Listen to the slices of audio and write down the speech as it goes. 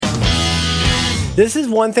This is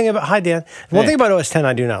one thing about... Hi, Dan. One thing about OS 10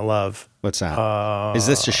 I do not love. What's that? Is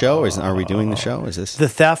this the show? Are we doing the show? Is this... The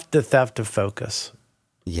theft of focus.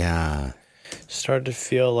 Yeah. Started to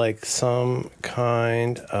feel like some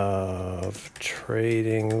kind of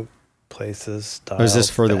trading places style. Oh, is this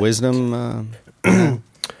for the wisdom? No,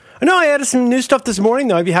 I added some new stuff this morning,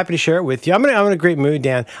 though. I'd be happy to share it with you. I'm in a great mood,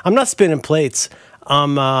 Dan. I'm not spinning plates.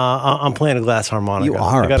 I'm playing a glass harmonica. You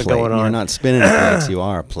are I got a plate. It going on. You're not spinning plates. You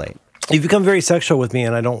are a plate. You've become very sexual with me,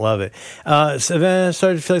 and I don't love it. So then I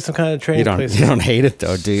started to feel like some kind of trading place. You don't hate it,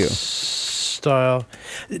 though, do you? Style.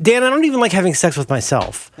 Dan, I don't even like having sex with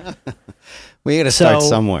myself. We got to start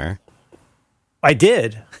somewhere. I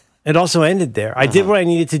did. It also ended there. I did what I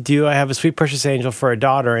needed to do. I have a sweet, precious angel for a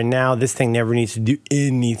daughter, and now this thing never needs to do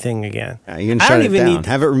anything again. You can shut it down.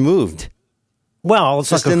 Have it removed. Well, it's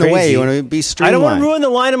just not in the way. You want to be streamlined. I don't want to ruin the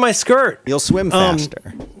line of my skirt. You'll swim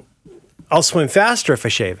faster. I'll swim faster if I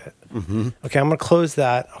shave it. Mm-hmm. Okay, I'm going to close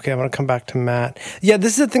that. Okay, I'm going to come back to Matt. Yeah,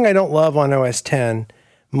 this is the thing I don't love on OS 10,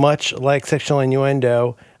 much like sexual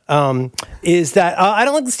innuendo, is that I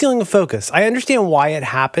don't like the stealing of focus. I understand why it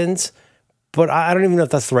happens, but I don't even know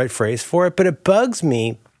if that's the right phrase for it, but it bugs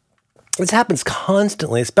me. This happens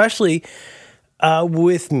constantly, especially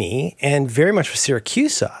with me and very much with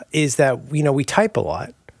Syracusa, is that, we type a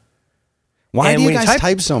lot. Why do you guys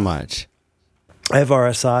type so much? I have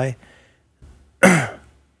RSI.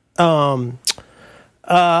 And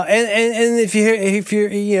if you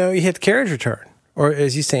you hit the carriage return, or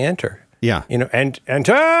as you say, enter. Yeah. And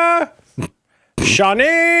enter. Shawnee.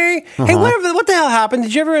 Hey, what the hell happened?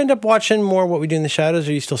 Did you ever end up watching more What We Do in the Shadows,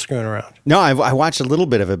 or are you still screwing around? No, I watched a little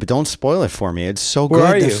bit of it, but don't spoil it for me. It's so good.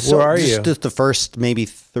 Where are you? Just the first maybe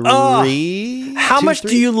three. How much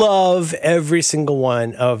do you love every single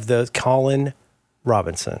one of the Colin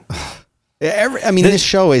Robinson? This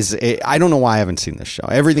show is... I don't know why I haven't seen this show.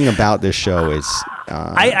 Everything about this show is...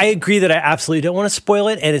 I agree that I absolutely don't want to spoil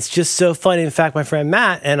it, and it's just so funny. In fact, my friend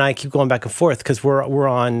Matt and I keep going back and forth because we're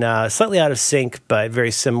on slightly out of sync, but very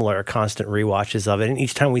similar, constant rewatches of it. And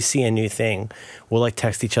each time we see a new thing, we'll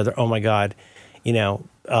text each other, "Oh my God,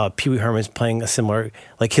 Pee Wee Herman's playing a similar..."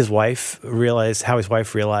 Like his wife realized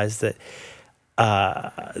that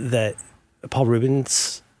that Paul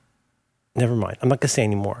Rubens... Never mind. I'm not going to say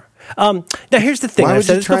anymore. Now, here's the thing. Why would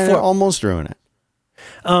you try to almost ruin it?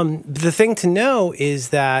 The thing to know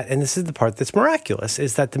is that, and this is the part that's miraculous,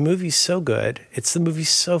 is that the movie's so good. The movie's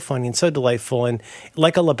so funny and so delightful. And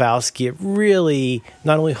like a Lebowski, it really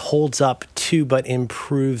not only holds up to, but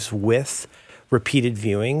improves with repeated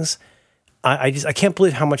viewings. I can't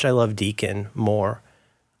believe how much I love Deacon more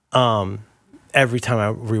every time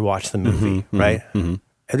I rewatch the movie, right? Mm-hmm.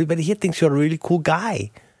 Everybody here thinks you're a really cool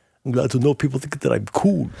guy. I'm glad to know people think that I'm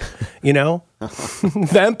cool,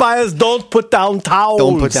 Vampires don't put down towels.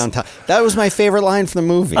 Don't put down towels. That was my favorite line from the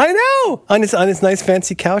movie. I know. On his nice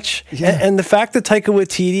fancy couch. Yeah. And the fact that Taika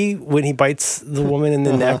Waititi, when he bites the woman in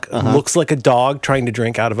the neck, looks like a dog trying to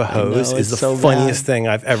drink out of a hose is the funniest thing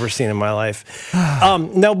I've ever seen in my life.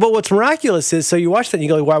 No, but what's miraculous is, so you watch that and you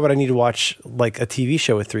go, why would I need to watch like a TV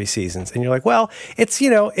show with 3 seasons? And you're like, well, it's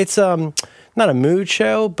not a mood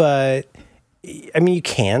show, but... you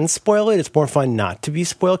can spoil it. It's more fun not to be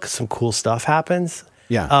spoiled because some cool stuff happens.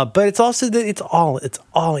 Yeah. But it's also that it's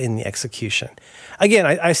all in the execution. Again,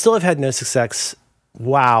 I still have had no success.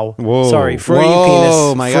 Wow. Whoa. Sorry. Freudian penis.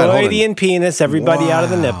 Oh my God. Freudian penis. Everybody out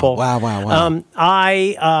of the nipple. Wow.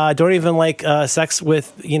 I don't even like sex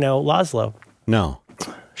with Laszlo. No.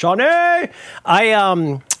 Shawnee.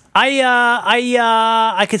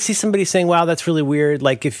 I could see somebody saying, "Wow, that's really weird."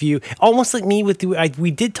 Like if you, almost like me with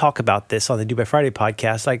we did talk about this on the Do by Friday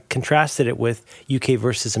podcast. I contrasted it with UK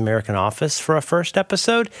versus American Office for a first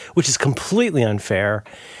episode, which is completely unfair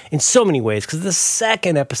in so many ways because the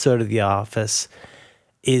second episode of The Office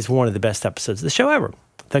is one of the best episodes of the show ever,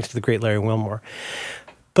 thanks to the great Larry Wilmore.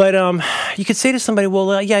 But you could say to somebody,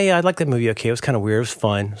 well, yeah, I like that movie. Okay, it was kind of weird. It was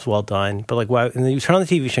fun. It was well done. But like, wow. And then you turn on the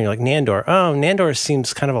TV show and you're like, Nandor. Oh, Nandor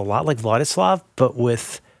seems kind of a lot like Vladislav, but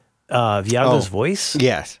with Viago's voice.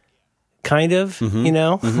 Yes. Kind of,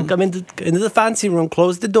 Come into the fancy room,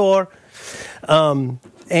 close the door.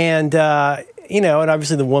 And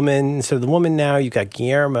obviously the woman, so the woman now, you've got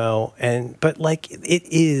Guillermo, but like it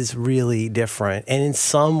is really different. And in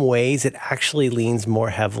some ways it actually leans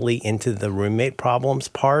more heavily into the roommate problems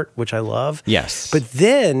part, which I love. Yes. But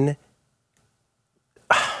then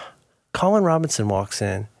Colin Robinson walks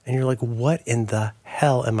in and you're like, what in the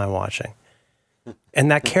hell am I watching? And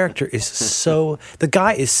that character is the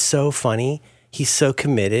guy is so funny. He's so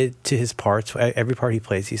committed to his parts. Every part he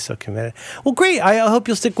plays, he's so committed. Well, great. I hope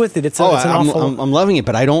you'll stick with it. It's an awful... I'm loving it,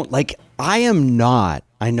 but I don't like... I am not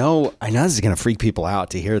I know this is going to freak people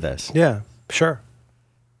out to hear this. Yeah, sure.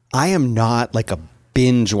 I am not like a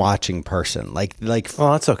binge watching person. Like,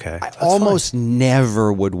 well, that's okay. I almost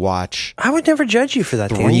never would watch. I would never judge you for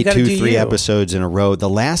that. Three episodes in a row. The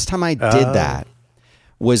last time I did that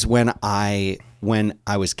was when I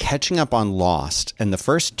was catching up on Lost, and the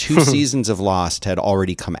first 2 seasons of Lost had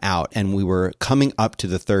already come out, and we were coming up to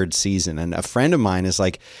the 3rd season. And a friend of mine is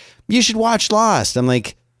like, "You should watch Lost." I'm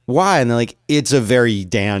like, "Why?" And they're like, "It's a very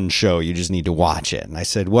Dan show. You just need to watch it." And I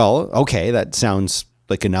said, "Well, okay, that sounds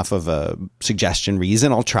like enough of a suggestion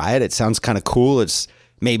reason. I'll try it. It sounds kind of cool.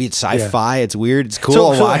 Maybe it's sci-fi. Yeah. It's weird. It's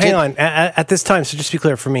cool. So hang on. At this time, so just to be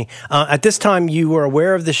clear for me, at this time you were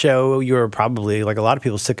aware of the show. You were probably, like a lot of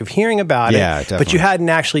people, sick of hearing about it. Definitely. But you hadn't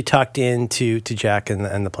actually tucked into Jack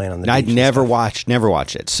and the Plane on the Beach. I'd never watched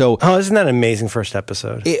it. So, isn't that an amazing first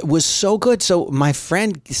episode? It was so good. So my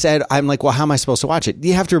friend said, I'm like, well, how am I supposed to watch it?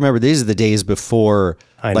 You have to remember, these are the days before,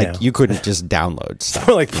 you couldn't just download stuff.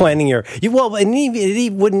 Or like planning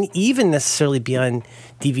it wouldn't even necessarily be on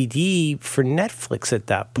DVD for Netflix at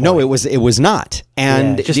that point. No, it was not.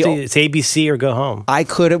 And it's ABC or go home. I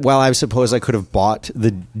suppose I could have bought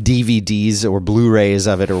the DVDs or Blu-rays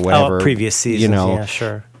of it or whatever. Previous seasons, yeah,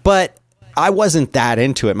 sure. But I wasn't that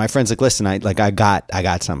into it. My friend's like, "Listen, I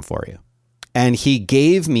got something for you." And he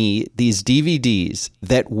gave me these DVDs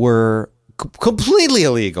that were completely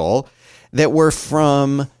illegal, that were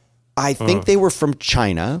from, I think they were from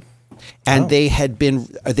China, and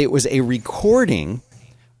there was a recording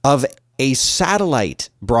of a satellite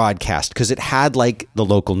broadcast, because it had like the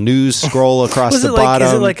local news scroll across the bottom.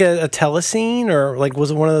 Is it like a telescene, or like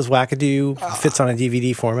was it one of those wackadoo fits on a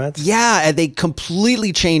DVD formats? Yeah, and they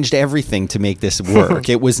completely changed everything to make this work.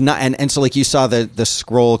 It was not, and so like you saw the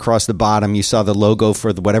scroll across the bottom, you saw the logo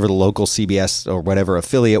for whatever the local CBS or whatever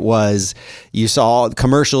affiliate was. You saw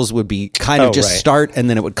commercials would be kind of start, and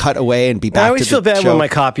then it would cut away and be back. I always to feel the bad show. when my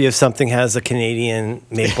copy of something has a Canadian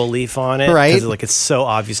maple leaf on it, right? Like it's so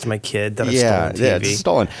obvious to my kid that I've stolen TV. Yeah, it's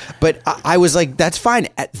stolen. But I was like, that's fine.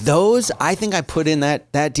 At those, I think I put in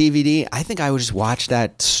that DVD. I think I would just watch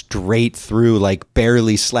that straight through, like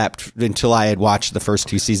barely slept until I had watched the first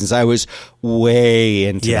 2 seasons. I was way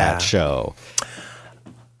into that show.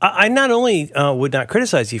 I not only would not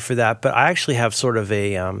criticize you for that, but I actually have sort of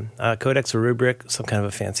a codex or rubric, some kind of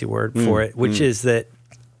a fancy word for it, which is that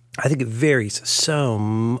I think it varies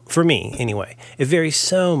for me anyway, it varies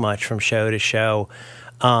so much from show to show.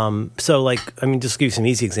 So just give you some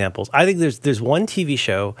easy examples. I think there's one TV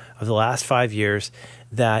show of the last 5 years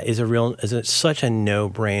that is such a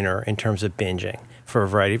no-brainer in terms of binging for a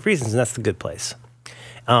variety of reasons, and that's The Good Place.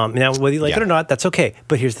 Now, whether you like it or not, that's okay.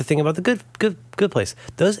 But here's the thing about The Good Place.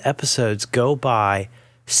 Those episodes go by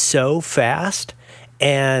so fast,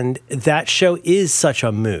 and that show is such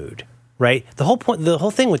a mood. Right. The whole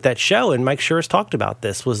thing with that show, and Mike Schurz talked about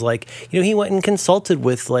this, was like, he went and consulted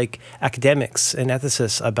with like academics and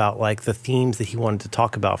ethicists about like the themes that he wanted to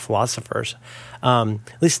talk about, philosophers. At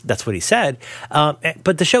least that's what he said.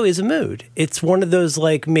 But the show is a mood. It's one of those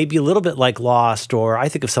like maybe a little bit like Lost, or I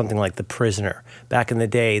think of something like The Prisoner back in the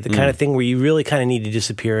day, the kind of thing where you really kind of need to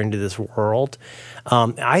disappear into this world.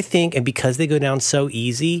 I think, and because they go down so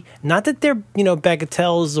easy, not that they're,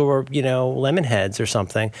 bagatelles or, lemon heads or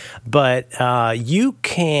something, but you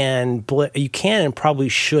can and probably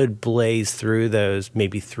should blaze through those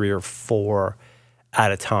maybe 3 or 4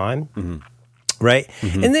 at a time. Mm-hmm. Right.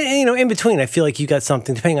 Mm-hmm. And then, in between, I feel like you got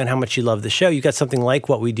something, depending on how much you love the show, you got something like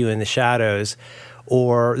What We Do in the Shadows,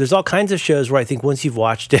 or there's all kinds of shows where I think once you've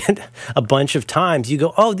watched it a bunch of times, you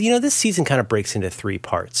go, oh, this season kind of breaks into 3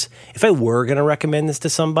 parts. If I were going to recommend this to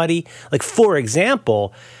somebody, like, for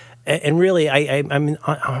example, and really, I'm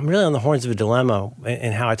really on the horns of a dilemma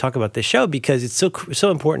in how I talk about this show, because it's so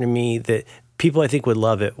important to me that people I think would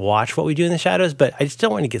love it watch What We Do in the Shadows, but I just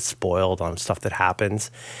don't want to get spoiled on stuff that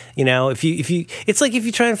happens. If you, it's like if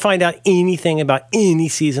you try and find out anything about any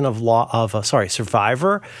season of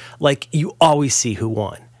Survivor, like you always see who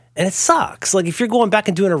won, and it sucks. Like if you're going back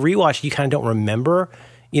and doing a rewatch, you kind of don't remember.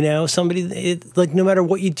 Somebody, like no matter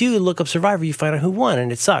what you do, look up Survivor, you find out who won,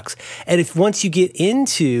 and it sucks. And if once you get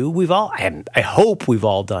into, I hope we've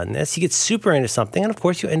all done this, you get super into something, and of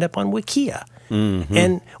course you end up on Wikia. Mm-hmm.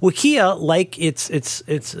 And Wikia, like it's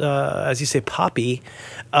as you say, Poppy,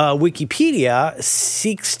 Wikipedia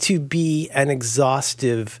seeks to be an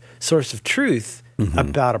exhaustive source of truth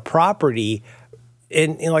about a property.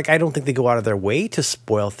 And like, I don't think they go out of their way to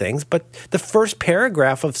spoil things, but the first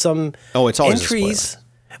paragraph of some it's always entries.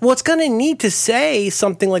 Well, it's going to need to say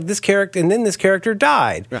something like this character, and then this character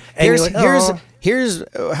died. And here's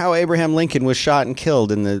how Abraham Lincoln was shot and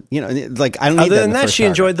killed in the, like, I don't need Other that than in the that, first she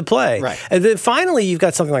paragraph. enjoyed the play. Right. And then finally, you've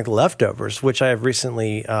got something like The Leftovers, which I have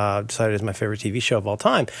recently decided is my favorite TV show of all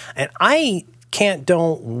time. And I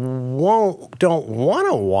don't want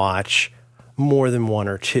to watch more than one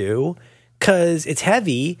or two because it's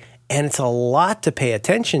heavy and it's a lot to pay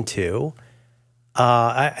attention to.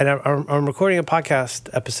 I'm recording a podcast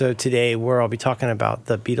episode today where I'll be talking about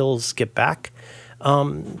the Beatles Get Back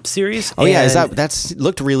series. Oh yeah, that's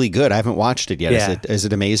looked really good. I haven't watched it yet. Yeah. Is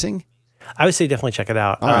it amazing? I would say definitely check it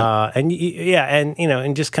out. All right.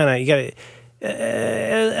 And just kind of you got to.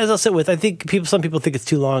 As I'll sit with, I think some people think it's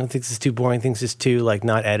too long, thinks it's too boring, thinks it's too like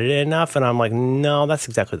not edited enough, and I'm like, no, that's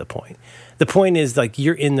exactly the point. The point is like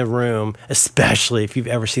you're in the room, especially if you've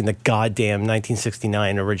ever seen the goddamn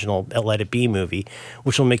 1969 original Let It Be movie,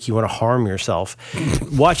 which will make you want to harm yourself.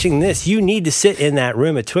 Watching this, you need to sit in that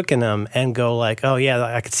room at Twickenham and go like, oh yeah,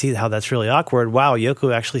 I could see how that's really awkward. Wow,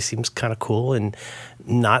 Yoko actually seems kind of cool and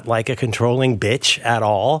not like a controlling bitch at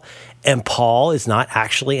all. And Paul is not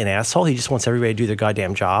actually an asshole. He just wants everybody to do their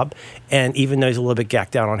goddamn job. And even though he's a little bit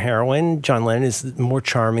gacked out on heroin, John Lennon is more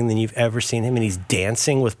charming than you've ever seen him. And he's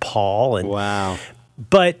dancing with Paul. And Wow.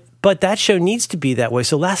 But that show needs to be that way.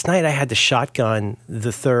 So last night I had to shotgun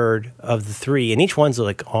the third of the three. And each one's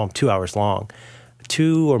like 2 hours long.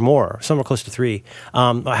 2 or more, somewhere close to 3.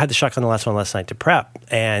 I had to shotgun the last one last night to prep.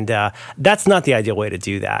 And that's not the ideal way to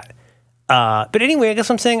do that. But anyway, I guess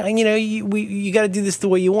I'm saying, you got to do this the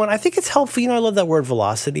way you want. I think it's helpful. I love that word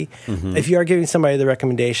velocity. Mm-hmm. If you are giving somebody the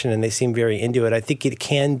recommendation and they seem very into it, I think it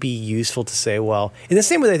can be useful to say, well, in the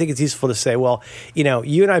same way I think it's useful to say, well,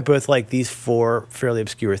 you and I both like these 4 fairly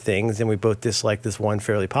obscure things and we both dislike this one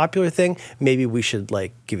fairly popular thing. Maybe we should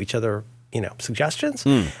like give each other suggestions.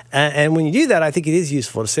 And when you do that, I think it is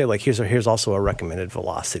useful to say, like, here's also a recommended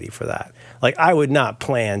velocity for that. Like, I would not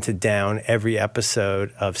plan to down every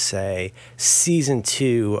episode of, say, season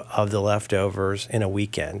 2 of The Leftovers in a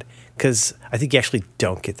weekend, because I think you actually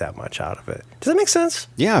don't get that much out of it. Does that make sense?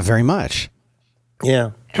 Yeah, very much.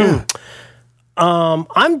 Yeah.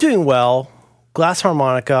 I'm doing well. Glass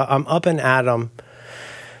harmonica. I'm up and at 'em.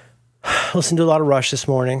 Listened to a lot of Rush this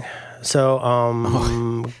morning. So,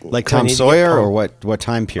 like Tom Sawyer or what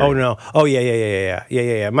time period? Oh no! Oh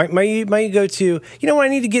yeah. My go-to. When I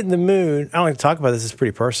need to get in the mood, I don't like to talk about this. It's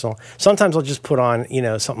pretty personal. Sometimes I'll just put on,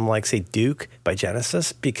 something like say Duke by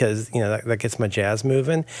Genesis because that gets my jazz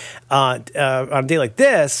moving. On a day like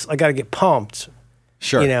this, I got to get pumped.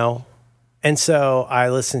 Sure. And so I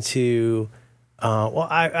listen to.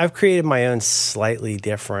 I've created my own slightly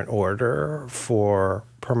different order for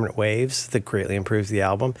Permanent Waves that greatly improves the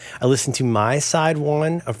album. I listen to my side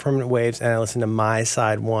 1 of Permanent Waves, and I listen to my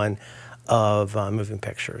side 1 of Moving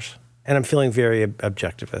Pictures. And I'm feeling very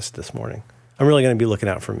objectivist this morning. I'm really going to be looking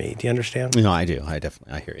out for me. Do you understand? No, I do. I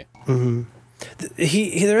hear you.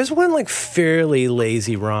 Mm-hmm. There is one like fairly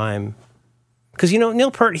lazy rhyme. Because,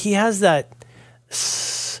 Neil Peart, he has that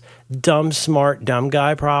dumb, smart, dumb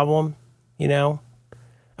guy problem,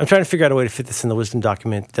 I'm trying to figure out a way to fit this in the wisdom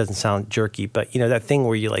document. It doesn't sound jerky, but that thing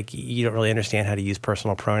where you don't really understand how to use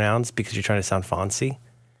personal pronouns because you're trying to sound fancy.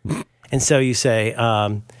 And so you say,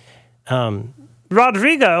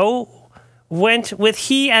 Rodrigo went with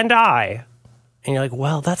he and I. And you're like,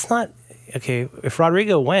 well, that's not, okay, if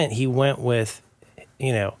Rodrigo went, he went with,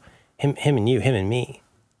 him and you, him and me.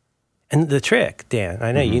 And the trick, Dan,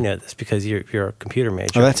 I know you know this because you're a computer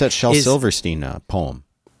major. Oh, that's that Shel Silverstein poem.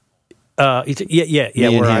 Yeah. Me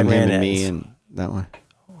where and him, Ayn Rand and ends. me and that one.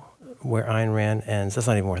 Where Ayn Rand ends. That's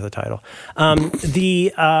not even worth the title.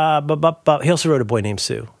 He also wrote A Boy Named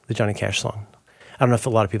Sue, the Johnny Cash song. I don't know if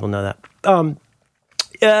a lot of people know that.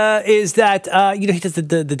 Is that he does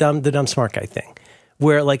the dumb smart guy thing,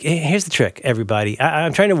 where like here's the trick, everybody.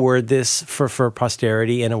 I'm trying to word this for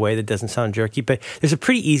posterity in a way that doesn't sound jerky, but there's a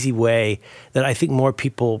pretty easy way that I think more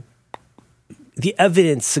people. The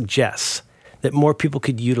evidence suggests that more people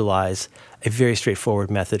could utilize a very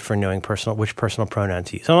straightforward method for knowing which personal pronoun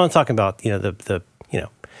to use. So I'm not talking about the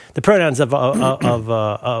pronouns of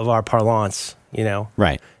our parlance,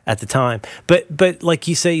 right at the time. But like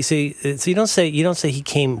you say, so you don't say he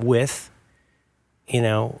came with, he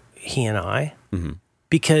and I,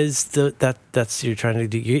 because that's you're trying to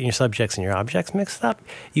do. You're getting your subjects and your objects mixed up.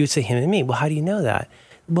 You would say him and me. Well, how do you know that?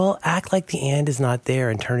 Well, act like the and is not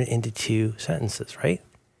there and turn it into 2 sentences, right?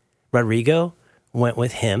 Rodrigo went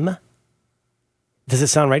with him. Does it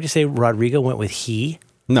sound right to say Rodrigo went with he?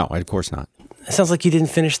 No, of course not. It sounds like you didn't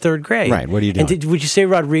finish 3rd grade. Right, what are you doing? And would you say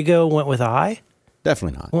Rodrigo went with I?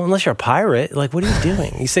 Definitely not. Well, unless you're a pirate, like, what are you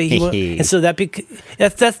doing? You say and so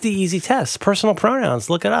that's the easy test. Personal pronouns,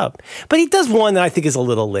 look it up. But he does one that I think is a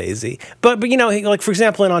little lazy. But you know, like for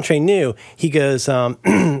example, in Entre Nous, he goes, "I'm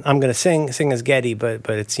going to sing as Getty, but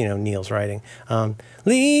it's Neil's writing.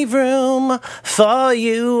 Leave room for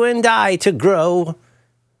you and I to grow."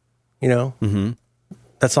 You know,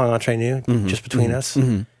 that song Entre Nous, just between us.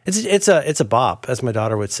 It's a bop, as my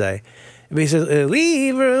daughter would say. But he says,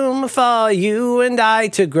 "Leave room for you and I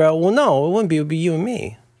to grow." Well, no, it wouldn't be. It would be you and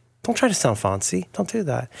me. Don't try to sound fancy. Don't do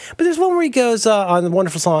that. But there's one where he goes on the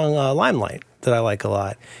wonderful song "Limelight" that I like a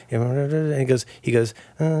lot. And he goes,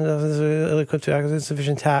 "Ill-equipped to act with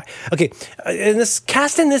insufficient tact." Okay, and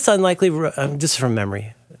cast in this unlikely. This is from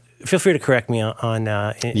memory. Feel free to correct me in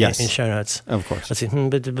show notes. Of course. Let's see.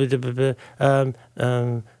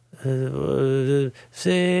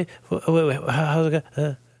 How's it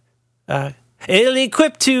go?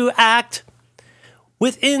 Ill-equipped to act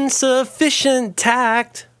with insufficient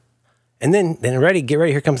tact. And then get ready,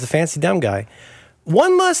 here comes the fancy dumb guy.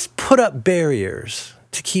 One must put up barriers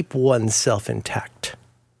to keep oneself intact.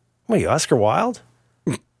 What are you, Oscar Wilde?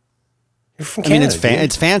 You're from Canada. I mean,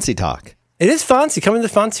 it's fancy talk. It is fancy. Come in the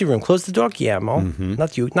fancy room. Close the door, Guillermo.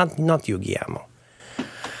 Not you, Guillermo.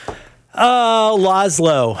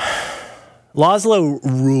 Laszlo. Laszlo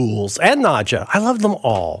rules. And Nadja. I love them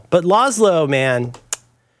all. But Laszlo, man,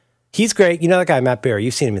 he's great. You know that guy, Matt Berry.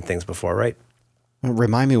 You've seen him in things before, right?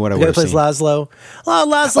 Remind me what I would have seen. Plays Laszlo.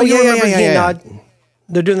 Laszlo,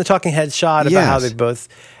 they're doing the talking head shot about how they both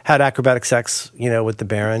had acrobatic sex, with the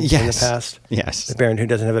Baron in the past. Yes. The Baron who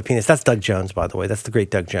doesn't have a penis. That's Doug Jones, by the way. That's the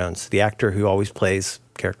great Doug Jones, the actor who always plays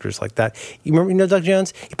characters like that. You know Doug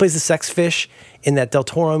Jones? He plays the sex fish in that Del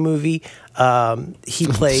Toro movie. He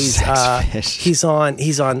plays. He's on.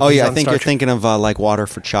 Oh yeah, I think you're thinking of like Water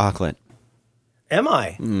for Chocolate. Am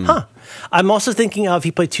I? Huh. I'm also thinking of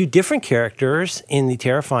he played two different characters in the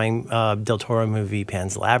terrifying Del Toro movie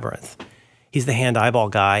Pan's Labyrinth. He's the hand eyeball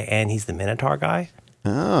guy and he's the Minotaur guy.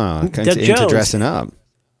 Oh, into dressing up.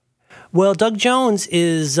 Well, Doug Jones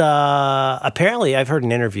is apparently, I've heard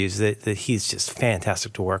in interviews that he's just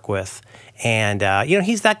fantastic to work with, and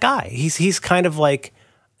he's that guy. He's kind of like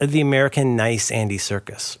the American nice Andy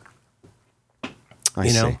Serkis. I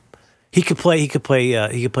see. He could play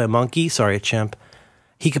a monkey. Sorry, a chimp.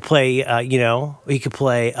 He could play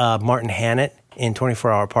Martin Hannett in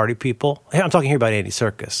 24-Hour Party People. I'm talking here about Andy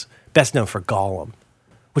Serkis, best known for Gollum,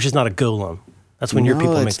 which is not a golem. That's when your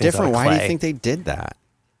people make things different. out of clay. Why do you think they did that?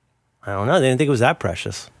 I don't know. They didn't think it was that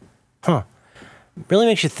precious. Huh. Really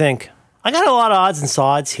makes you think. I got a lot of odds and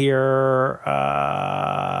sods here.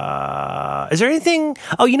 Is there anything?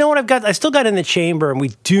 Oh, you know what I've got? I still got in the chamber, and we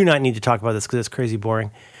do not need to talk about this because it's crazy boring.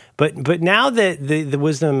 But now that the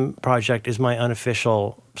Wisdom Project is my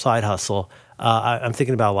unofficial side hustle, I'm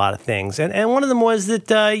thinking about a lot of things. And one of them was that,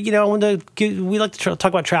 we like to talk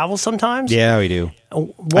about travel sometimes. Yeah, we do.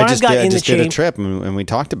 I just did a trip and we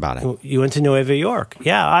talked about it. You went to Nueva York.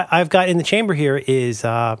 Yeah, I've got in the chamber here is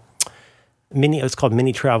it's called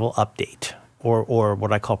Mini Travel Update, or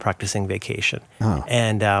what I call practicing vacation. Oh.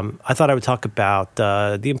 And I thought I would talk about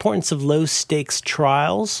the importance of low stakes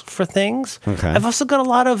trials for things. Okay. I've also got a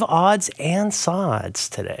lot of odds and sods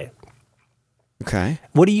today. Okay.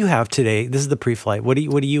 What do you have today? This is the pre-flight. What do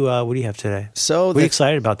you have today? So what are you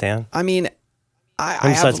excited about, Dan? I mean,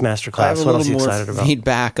 besides Masterclass, what else are you excited about?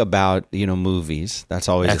 Feedback about movies. That's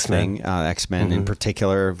always X-Men. a thing. X-Men in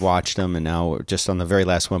particular, I've watched them, and now we're just on the very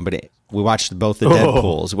last one. But we watched both the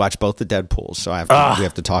Deadpools. We watched both the Deadpools, so we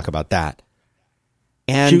have to talk about that.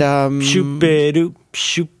 And shoot-ba-doo.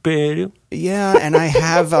 Yeah, and I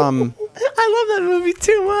have. I love that movie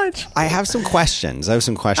too much. I have some questions. You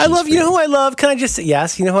know who I love? Can I just say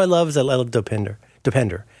yes? You know who I love? I love Dopinder.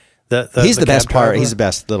 He's the best part. He's the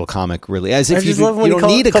best little comic, really. As if you don't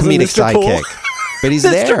need a comedic sidekick, but he's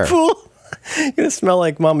there. Mr. Poole. You're gonna smell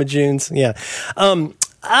like Mama June's. Yeah.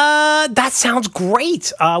 That sounds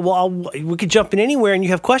great. We could jump in anywhere, and you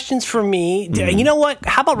have questions for me. Mm-hmm. You know what?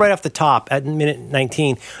 How about right off the top at minute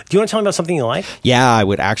 19? Do you want to tell me about something you like? Yeah, I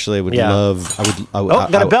would love.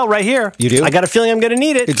 Got a bell right here. You do? I got a feeling I'm going to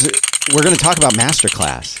need it. We're going to talk about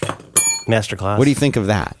Masterclass. Masterclass. What do you think of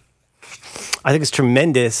that? I think it's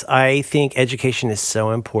tremendous. I think education is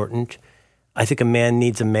so important. I think a man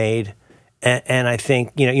needs a maid. And I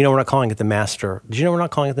think, we're not calling it the master. Did you know we're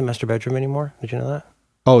not calling it the master bedroom anymore? Did you know that?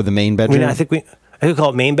 Oh, the main bedroom? I think we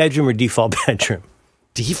call it main bedroom or default bedroom.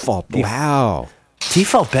 Wow.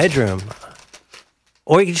 Default bedroom.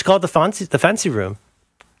 Or you can just call it the fancy room.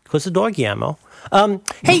 Close the door, Guillermo.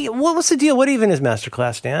 Hey, what's the deal? What even is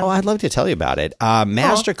Masterclass, Dan? Oh, I'd love to tell you about it.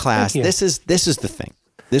 Masterclass, this is the thing.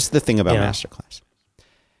 This is the thing about Masterclass.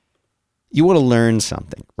 you want to learn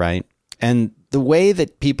something, right? And the way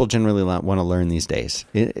that people generally want to learn these days,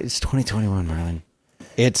 it's 2021, Merlin.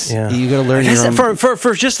 It's you got to learn your own.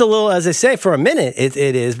 For just a little, as I say, for a minute it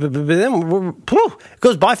is, but then it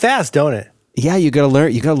goes by fast, don't it? Yeah, you got to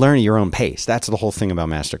learn. You got to learn at your own pace. That's the whole thing about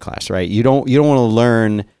masterclass, right? You don't want to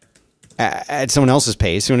learn at someone else's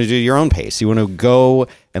pace. You want to do your own pace. You want to go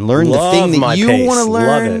and learn the thing that you want to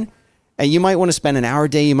learn. And you might want to spend an hour a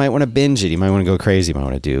day. You might want to binge it. You might want to go crazy. You might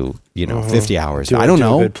want to do, 50 hours. I don't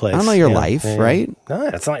know. I don't know your life, right? No,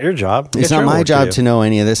 it's not your job. It's not my job to know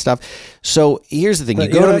any of this stuff. So here's the thing.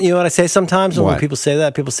 You know what I say sometimes when people say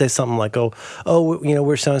that? People say something like,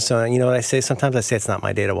 we're so-and-so. You know what I say? Sometimes I say it's not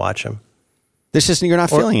my day to watch them. This just, you're not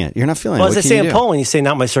feeling it. You're not feeling it. Well, as I say in Poland, you say,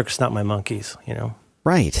 not my circus, not my monkeys,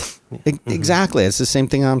 Right. Exactly. It's the same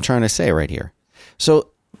thing I'm trying to say right here. So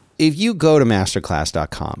if you go to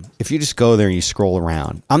masterclass.com, if you just go there and you scroll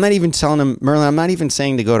around, I'm not even telling them, Merlin, I'm not even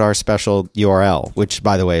saying to go to our special URL, which,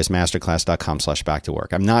 by the way, is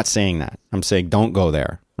masterclass.com/back-to-work. I'm not saying that. I'm saying don't go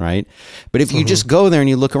there, right? But if you just go there and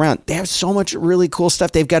you look around, they have so much really cool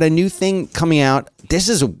stuff. They've got a new thing coming out. This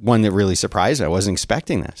is one that really surprised me. I wasn't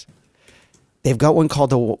expecting this. They've got one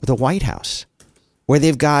called the White House, where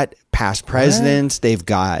they've got past presidents. They've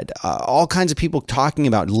got all kinds of people talking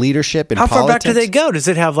about leadership and politics. How far back do they go? Does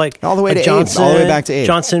it have all the way to Johnson, Abe, all the way back to Abe.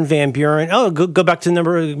 Johnson, Van Buren? Oh, go back to the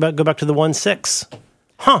 1-6.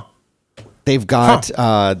 Huh? They've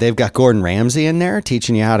got Gordon Ramsay in there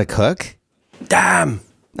teaching you how to cook. Damn.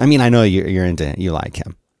 I mean, I know you like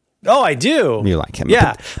him. Oh, I do. You like him.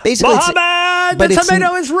 Yeah. But basically, Mohammed, the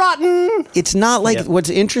tomato is rotten. It's not like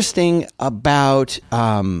what's interesting about.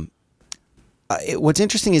 What's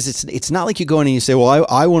interesting is it's not like you go in and you say, well,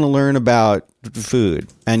 I want to learn about food,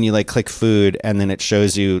 and you click food, and then it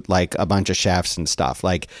shows you a bunch of chefs and stuff.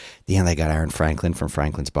 They got Aaron Franklin from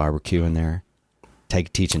Franklin's Barbecue in there,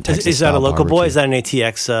 teaching Texas. Is that a local barbecue. Boy? Is that an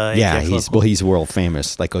ATX? Yeah, ATX he's world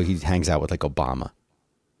famous. He hangs out with Obama.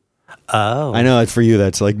 Oh, I know for you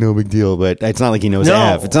that's no big deal, but it's not like he knows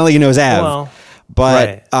Av. It's not like he knows Av. Well,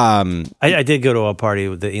 but right. I did go to a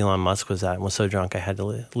party that Elon Musk was at and was so drunk I had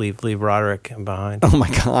to leave Roderick behind. Oh my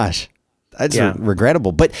gosh, that's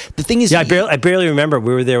regrettable. But the thing is, I barely remember.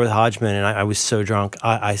 We were there with Hodgman, and I was so drunk.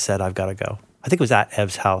 I said I've got to go. I think it was at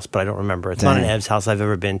Ev's house, but I don't remember. It's not an Ev's house I've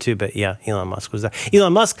ever been to, but yeah, Elon Musk was there.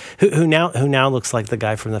 Elon Musk, who now looks like the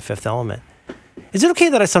guy from The Fifth Element. Is it okay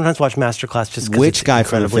that I sometimes watch Masterclass just because which guy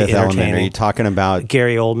from The Fifth Element are you talking about?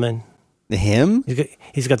 Gary Oldman. Him?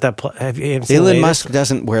 He's got that. Have you seen Elon Musk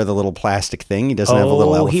doesn't wear the little plastic thing. He doesn't have a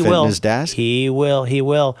little elephant in his desk. He will.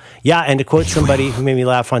 Yeah, and to quote somebody who made me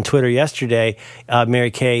laugh on Twitter yesterday,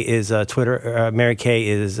 Mary Kay is Mary Kay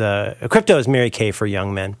is crypto is Mary Kay for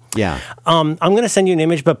young men. Yeah. I'm going to send you an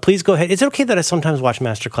image, but please go ahead. Is it okay that I sometimes watch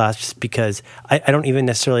Masterclass just because I don't even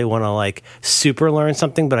necessarily want to super learn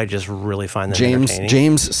something, but I just really find them entertaining?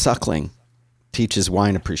 James Suckling teaches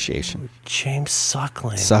wine appreciation. James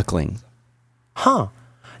Suckling. Huh.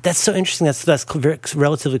 That's so interesting. That's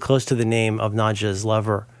relatively close to the name of Nadja's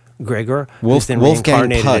lover, Gregor. Wolfgang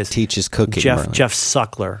Puck teaches cooking. Jeff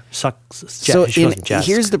Suckler.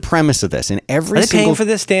 Here's the premise of this. Are they paying for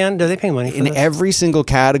this, Dan? Are they paying money for this? In every single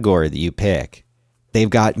category that you pick, they've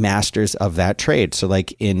got masters of that trade. So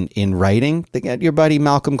in writing, they got your buddy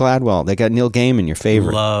Malcolm Gladwell. They got Neil Gaiman, your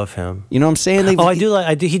favorite. Love him. You know what I'm saying? I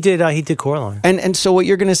do. He did Coraline. And so what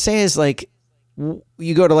you're going to say is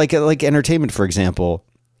you go to entertainment, for example,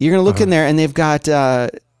 you're going to look in there and they've got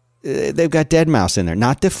Dead Mouse in there,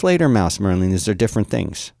 not Deflator Mouse, Merlin. These are different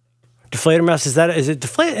things. Deflator Mouse, is it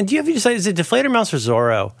Deflator? And have you decided, is it Deflator Mouse or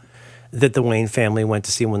Zorro that the Wayne family went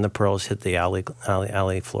to see when the pearls hit the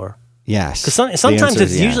alley floor? Yes. Because sometimes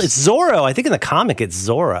it's usually it's Zorro. I think in the comic it's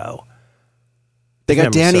Zorro. They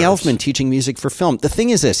got Danny Elfman teaching music for film. The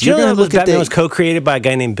thing is this: you're going to look at Batman was co-created by a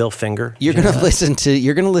guy named Bill Finger. You're going to listen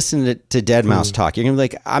to Dead Mouse talk. You're going to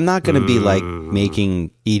be like, I'm not going to be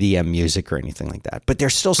making EDM music or anything like that. But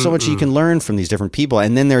there's still so much you can learn from these different people.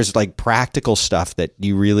 And then there's practical stuff that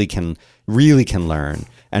you really can learn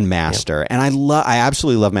and master. Yep. And I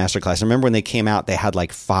absolutely love Masterclass. I remember when they came out, they had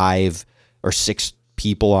 5 or 6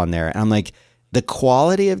 people on there, and I'm like, the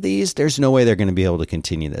quality of these, there's no way they're going to be able to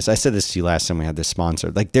continue this. I said this to you last time we had this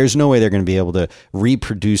sponsored. There's no way they're going to be able to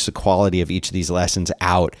reproduce the quality of each of these lessons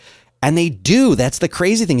out. And they do. That's the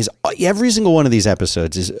crazy thing, is every single one of these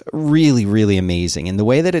episodes is really, really amazing. And the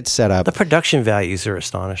way that it's set up. The production values are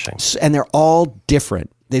astonishing. And they're all different.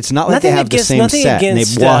 It's not like they have the same set. And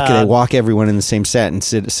they walk everyone in the same set and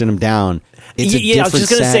sit them down. It's a different I was just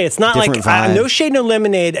going to say, it's not no shade, no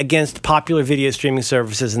lemonade against popular video streaming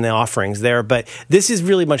services and the offerings there, but this is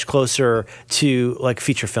really much closer to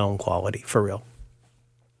feature film quality, for real.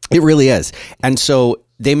 It really is. And so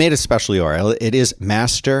they made a special URL. It is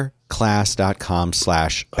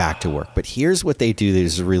masterclass.com/back-to-work. But here's what they do that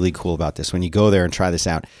is really cool about this. When you go there and try this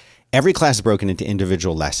out, every class is broken into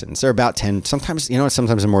individual lessons. There are about 10, sometimes,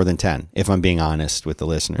 sometimes more than 10, if I'm being honest with the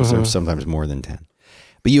listeners. There are sometimes more than 10.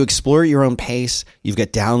 But you explore at your own pace. You've got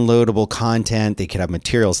downloadable content. They could have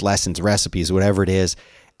materials, lessons, recipes, whatever it is.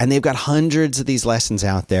 And they've got hundreds of these lessons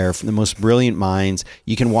out there from the most brilliant minds.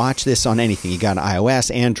 You can watch this on anything. You got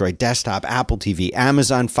iOS, Android, desktop, Apple TV,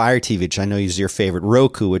 Amazon Fire TV, which I know is your favorite,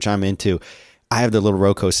 Roku, which I'm into. I have the little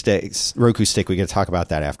Roku stick. We got to talk about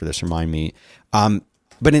that after this. Remind me.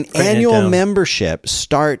 But an annual membership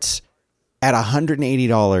starts at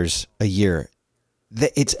 $180 a year.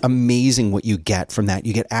 It's amazing what you get from that.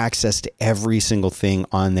 You get access to every single thing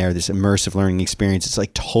on there. This immersive learning experience. It's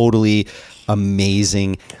like totally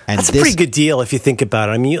amazing. And that's a pretty good deal if you think about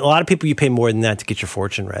it. I mean, a lot of people, you pay more than that to get your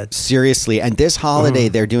fortune read. Seriously. And this holiday,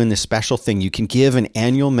 they're doing this special thing. You can give an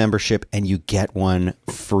annual membership and you get one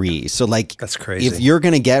free. So like, that's crazy. If you're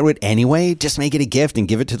going to get it anyway, just make it a gift and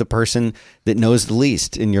give it to the person that knows the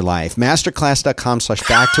least in your life.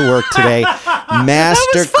 Masterclass.com/back-to-work today.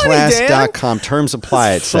 Masterclass.com. Terms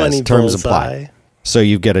apply, it says. Terms apply. So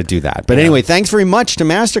you've got to do that. But anyway, thanks very much to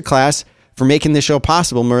Masterclass for making this show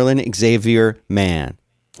possible, Merlin Xavier Mann.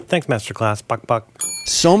 Thanks, Masterclass. Buck.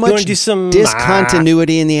 So much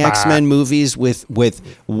discontinuity in the X-Men movies with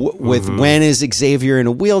when is Xavier in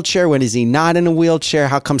a wheelchair? When is he not in a wheelchair?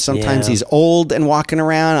 How come sometimes he's old and walking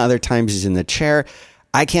around? Other times he's in the chair.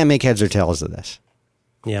 I can't make heads or tails of this.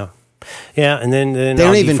 Yeah. Yeah, and then they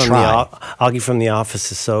don't even try. Augie from The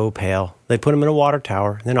Office is so pale. They put him in a water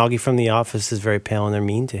tower. And then Augie from The Office is very pale, and they're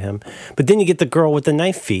mean to him. But then you get the girl with the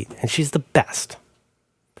knife feet, and she's the best.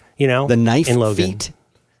 The knife in Logan. Feet.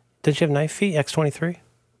 Did she have knife feet? X-23.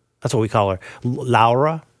 That's what we call her.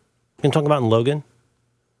 Laura. You know, talking about in Logan.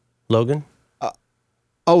 Logan.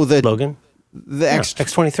 Logan. The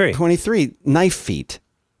X-23. 23 knife feet.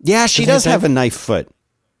 Yeah, she does have a knife foot.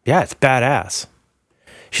 Yeah, it's badass.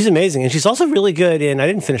 She's amazing, and she's also really good in. I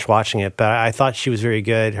didn't finish watching it, but I thought she was very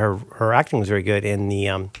good. Her acting was very good in the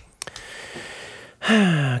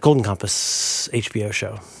Golden Compass HBO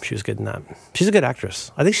show. She was good in that. She's a good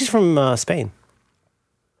actress. I think she's from Spain.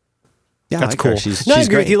 Yeah, that's cool. She's I agree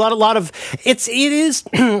great. with you. A lot of it is.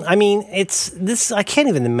 I mean, it's this. I can't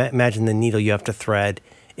even imagine the needle you have to thread.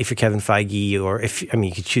 If you're Kevin Feige, or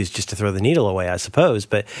you could choose just to throw the needle away, I suppose.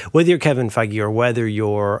 But whether you're Kevin Feige or whether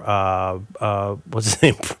you're, what's his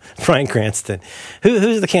name, Bryan Cranston,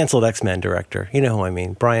 who's the canceled X-Men director? You know who I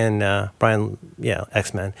mean, Brian,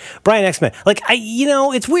 X-Men, Brian X-Men. Like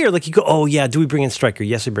it's weird. Like you go, oh yeah, do we bring in Stryker?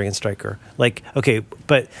 Yes, we bring in Stryker. Like okay,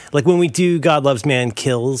 but like when we do God Loves Man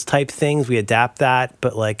Kills type things, we adapt that.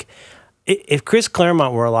 But like, if Chris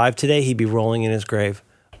Claremont were alive today, he'd be rolling in his grave.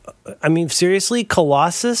 I mean, seriously,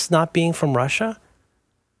 Colossus not being from Russia?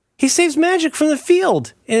 He saves magic from the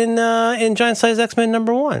field in Giant Size X-Men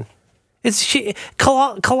 #1.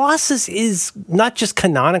 Colossus is not just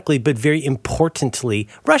canonically, but very importantly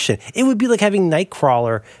Russian. It would be like having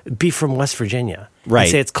Nightcrawler be from West Virginia. Right.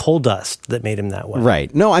 And say it's coal dust that made him that way.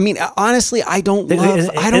 Right. No, I mean, honestly, I don't love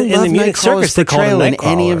Nightcrawler's portrayal in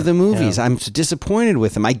any of the movies. Yeah. I'm disappointed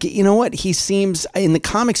with him. You know what? He seems, in the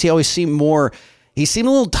comics, he always seemed more... He seemed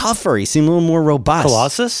a little tougher. He seemed a little more robust.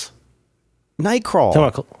 Colossus?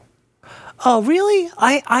 Nightcrawler. Oh, really?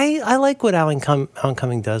 I like what Alan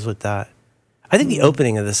Cumming does with that. I think the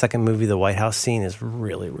opening of the second movie, the White House scene, is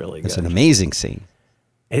really, really good. It's an amazing scene.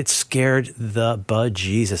 It scared the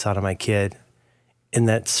bejesus out of my kid. In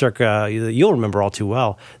that circa, you'll remember all too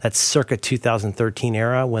well, that circa 2013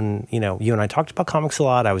 era when, you and I talked about comics a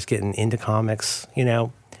lot. I was getting into comics,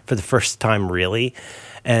 for the first time, really.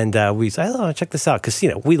 And we said, check this out. Because,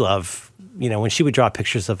 we love, when she would draw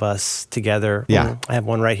pictures of us together. Yeah. I have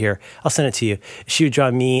one right here. I'll send it to you. She would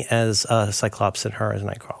draw me as Cyclops and her as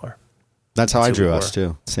Nightcrawler. That's how I drew us,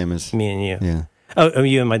 too. Same as me and you. Yeah. Oh,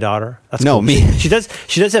 you and my daughter? That's no, cool. me. She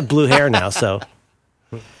does have blue hair now, so.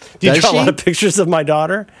 Do you draw a lot of pictures of my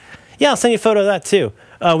daughter? Yeah, I'll send you a photo of that, too.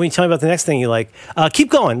 When you tell me about the next thing you like.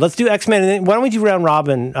 Keep going. Let's do X-Men. And then why don't we do Round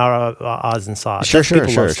Robin, Oz and Saw? Sure.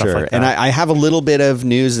 Like and I have a little bit of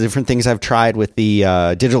news, different things I've tried with the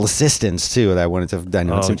digital assistants, too, that I wanted to... I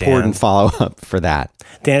know it's important follow-up for that.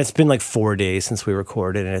 Dan, it's been like 4 days since we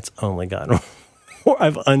recorded, and it's only gotten...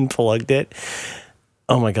 I've unplugged it.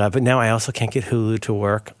 Oh, my God. But now I also can't get Hulu to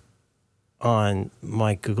work on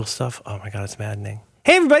my Google stuff. Oh, my God. It's maddening.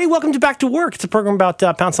 Hey, everybody, welcome to Back to Work. It's a program about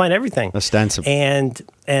Pound Sign Everything. Ostensibly. And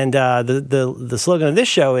the slogan of this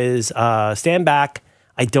show is, stand back.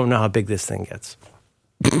 I don't know how big this thing gets.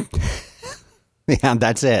 Yeah,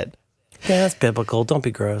 that's it. Yeah, that's biblical. Don't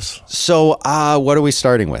be gross. So, what are we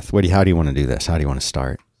starting with? How do you want to do this? How do you want to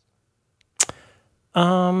start?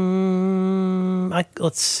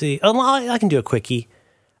 Let's see. I can do a quickie.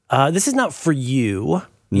 This is not for you.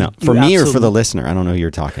 No, for me or for the listener? I don't know who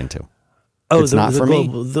you're talking to. Oh, it's not for me.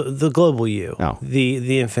 The global you. Oh.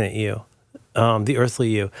 The infinite you. The earthly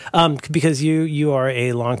you. Because you are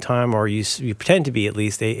a long time, or you pretend to be at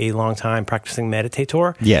least a long time practicing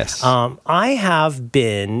meditator. Yes. I have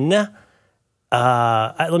been.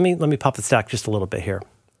 Let me pop the stack just a little bit here.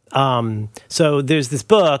 So there's this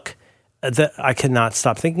book that I cannot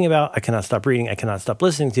stop thinking about, I cannot stop reading, I cannot stop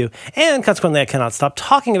listening to, and consequently I cannot stop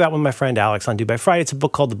talking about with my friend Alex on Do by Friday. It's a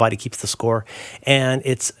book called The Body Keeps the Score, and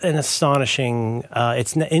it's an astonishing,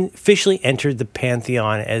 it's officially entered the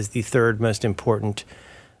pantheon as the third most important,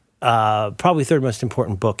 probably third most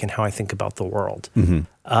important book in how I think about the world.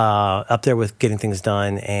 Up there with Getting Things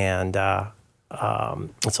Done and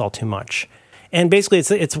It's All Too Much. And basically,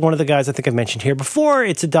 it's one of the guys I think I've mentioned here before.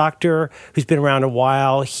 It's a doctor who's been around a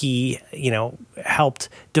while. He, helped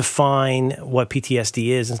define what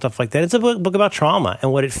PTSD is and stuff like that. It's a book about trauma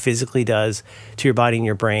and what it physically does to your body and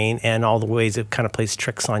your brain, and all the ways it kind of plays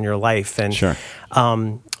tricks on your life. And sure.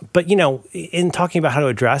 But in talking about how to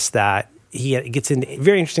address that, he gets into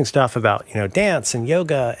very interesting stuff about, dance and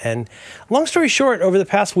yoga. And long story short, over the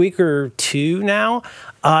past week or two now,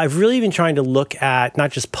 I've really been trying to look at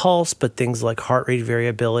not just pulse, but things like heart rate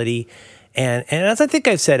variability. And as I think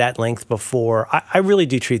I've said at length before, I really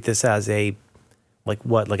do treat this as a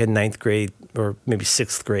ninth grade or maybe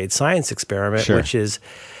sixth grade science experiment, sure. Which is,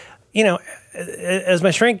 as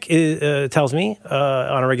my shrink tells me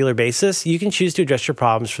on a regular basis, you can choose to address your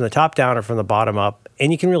problems from the top down or from the bottom up,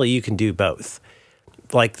 and you can do both.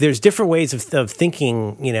 Like, there's different ways of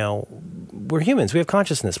thinking. We're humans. We have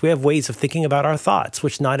consciousness. We have ways of thinking about our thoughts,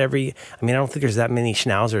 which I don't think there's that many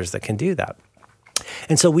schnauzers that can do that.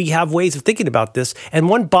 And so we have ways of thinking about this. And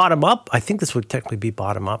one bottom up, I think this would technically be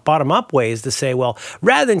bottom up way is to say, well,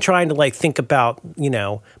 rather than trying to think about,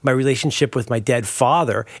 my relationship with my dead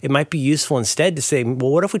father, it might be useful instead to say,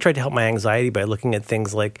 well, what if we tried to help my anxiety by looking at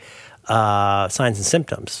things like signs and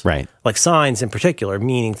symptoms, right? Like signs in particular,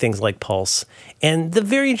 meaning things like pulse, and the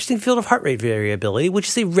very interesting field of heart rate variability, which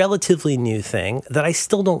is a relatively new thing that I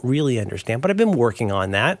still don't really understand, but I've been working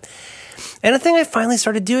on that. And a thing I finally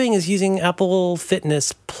started doing is using Apple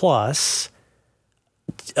Fitness Plus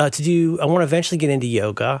I want to eventually get into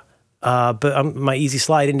yoga. But my easy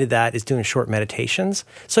slide into that is doing short meditations.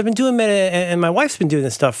 So I've been doing and my wife's been doing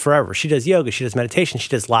this stuff forever. She does yoga, she does meditation, she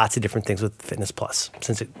does lots of different things with Fitness Plus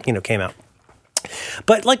since it came out.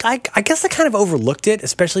 But I guess I kind of overlooked it,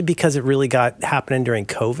 especially because it really got happening during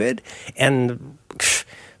COVID. And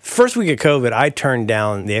first week of COVID, I turned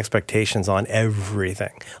down the expectations on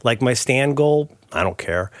everything. Like my stand goal, I don't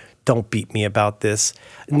care. Don't beat me about this.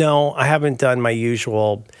 No, I haven't done my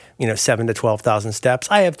usual 7 to 12,000 steps.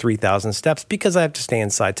 I have 3,000 steps because I have to stay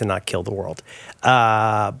inside to not kill the world.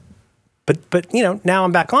 But now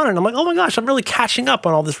I'm back on it and I'm like, oh my gosh, I'm really catching up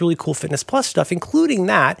on all this really cool Fitness Plus stuff, including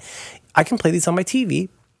that I can play these on my TV.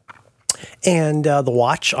 And the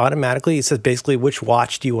watch automatically, it says basically which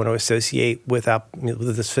watch do you want to associate with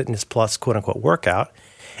this Fitness Plus quote unquote workout.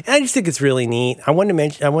 And I just think it's really neat. I wanted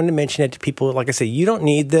to mention it to people. Like I say, you don't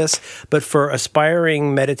need this, but for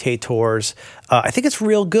aspiring meditators, I think it's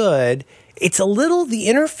real good. The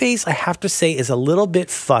interface, I have to say, is a little bit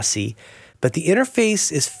fussy, but the interface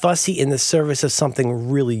is fussy in the service of something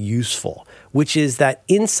really useful, which is that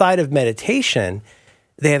inside of meditation,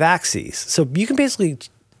 they have axes. So you can basically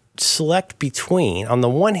select between, on the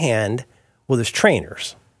one hand, well, there's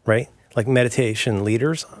trainers, right? Like meditation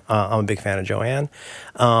leaders. I'm a big fan of Joanne.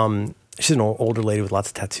 She's an older lady with lots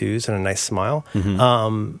of tattoos and a nice smile.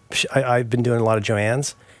 Mm-hmm. I've been doing a lot of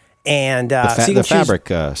Joanne's. And the fabric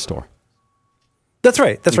store. That's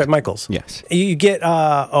right, Michael's. Yes. You get,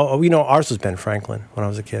 ours was Ben Franklin when I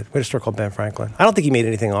was a kid. We had a store called Ben Franklin. I don't think he made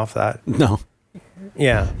anything off that. No.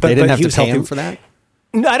 Yeah. They didn't have to pay him for that?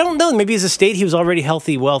 No, I don't know. Maybe his estate, he was already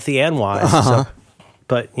healthy, wealthy, and wise. Uh-huh.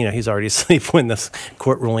 But, he's already asleep when this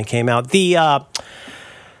court ruling came out. The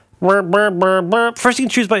first you can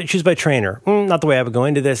choose by trainer. Not the way I would go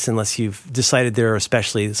into this unless you've decided there are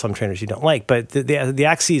especially some trainers you don't like. But the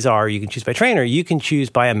axes are you can choose by trainer. You can choose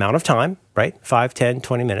by amount of time, right? 5, 10,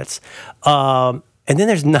 20 minutes. And then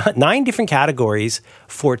there's 9 different categories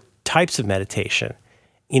for types of meditation,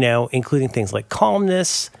 including things like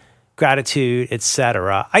calmness, gratitude,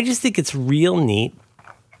 etc. I just think it's real neat.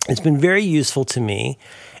 It's been very useful to me,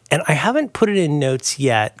 and I haven't put it in notes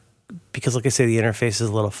yet because, like I say, the interface is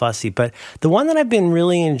a little fussy. But the one that I've been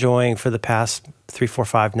really enjoying for the past 3, 4,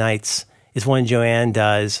 5 nights is one Joanne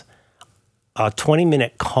does a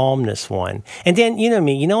 20-minute calmness one. And Dan, you know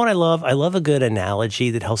me, you know what I love? I love a good analogy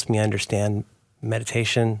that helps me understand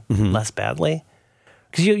meditation less badly.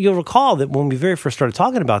 Because you'll recall that when we very first started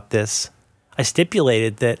talking about this, I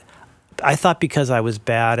stipulated that I thought because I was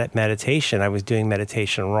bad at meditation, I was doing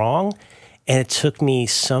meditation wrong. And it took me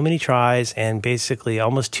so many tries and basically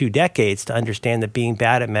almost 2 decades to understand that being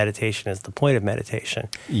bad at meditation is the point of meditation.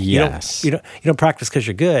 Yes. You don't practice because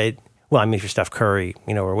you're good. Well, I mean, if you're Steph Curry,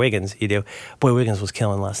 or Wiggins, you do. Boy, Wiggins was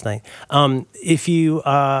killing last night. If you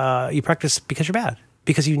practice because you're bad,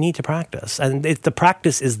 because you need to practice. And the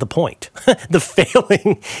practice is the point. The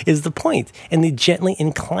failing is the point. And the gently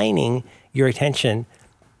inclining your attention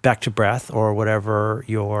back to breath or whatever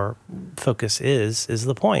your focus is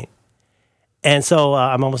the point. And so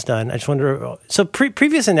I'm almost done. I just wonder, so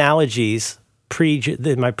previous analogies,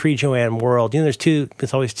 my pre-Joanne world,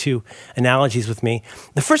 there's always 2 analogies with me.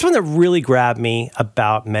 The first one that really grabbed me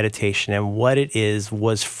about meditation and what it is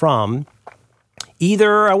was from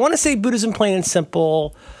either, I want to say Buddhism Plain and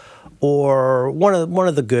Simple, or one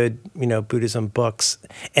of the good, Buddhism books.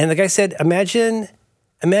 And the guy said, imagine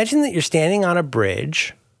that you're standing on a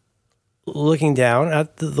bridge, looking down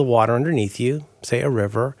at the water underneath you, say a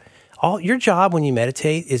river. Your job when you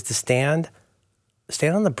meditate is to stand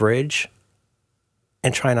on the bridge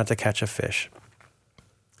and try not to catch a fish.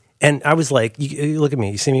 And I was like, you look at me,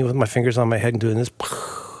 you see me with my fingers on my head and doing this.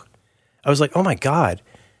 I was like, oh my God,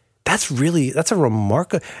 that's a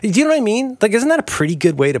remarkable, do you know what I mean? Like, isn't that a pretty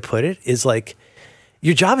good way to put it? Is like,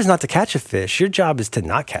 your job is not to catch a fish. Your job is to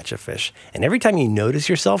not catch a fish. And every time you notice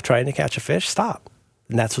yourself trying to catch a fish, stop.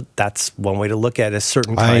 And that's one way to look at a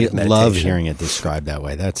certain kind of meditation. I love hearing it described that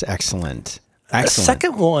way. That's excellent. A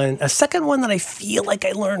second one that I feel like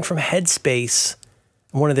I learned from Headspace,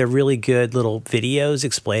 one of their really good little videos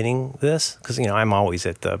explaining this, because, I'm always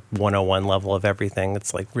at the 101 level of everything.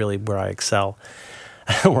 It's like really where I excel,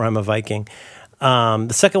 where I'm a Viking. The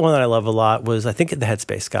second one that I love a lot was, I think the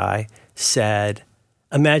Headspace guy said,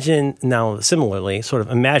 imagine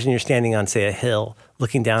you're standing on, say, a hill,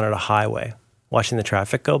 looking down at a highway, watching the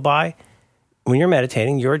traffic go by. When you're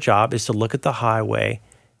meditating, your job is to look at the highway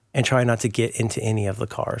and try not to get into any of the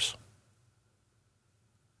cars.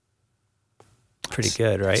 Pretty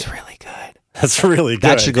good, right? That's really good. That's really good.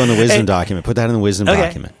 That should go in the wisdom document. Put that in the wisdom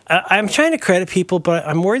document. I'm trying to credit people, but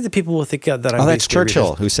I'm worried that people will think that I'm... Oh, that's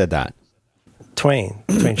Churchill who said that. Twain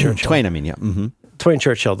Churchill. Twain, I mean, yeah. Mm-hmm. Twain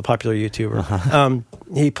Churchill, the popular YouTuber.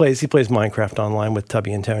 He plays Minecraft online with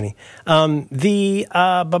Tubby and Tony. Now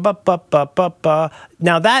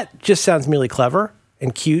that just sounds really clever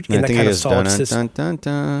and cute in that kind of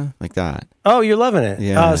solipsistic, like that. Oh, you're loving it.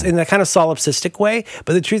 Yeah. In that kind of solipsistic way.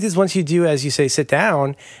 But the truth is, once you do, as you say, sit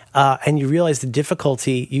down, and you realize the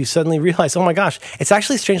difficulty, you suddenly realize, oh my gosh, it's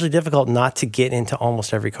actually strangely difficult not to get into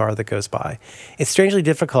almost every car that goes by. It's strangely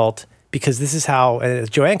difficult because this is how, and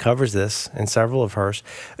Joanne covers this in several of hers,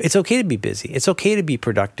 it's okay to be busy. It's okay to be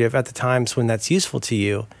productive at the times when that's useful to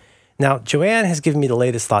you. Now, Joanne has given me the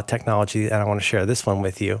latest thought technology, and I want to share this one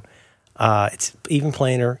with you. It's even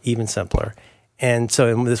plainer, even simpler. And so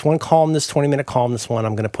in this one 20-minute calmness one,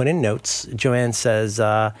 I'm going to put in notes. Joanne says,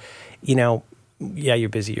 you're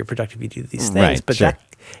busy, you're productive, you do these things. Right, but sure.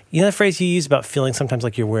 that phrase you use about feeling sometimes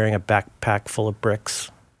like you're wearing a backpack full of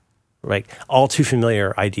bricks, right? All too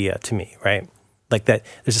familiar idea to me, right? Like that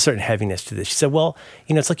there's a certain heaviness to this. She said, well,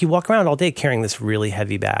 it's like you walk around all day carrying this really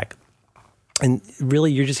heavy bag. And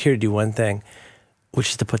really, you're just here to do one thing, which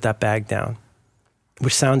is to put that bag down,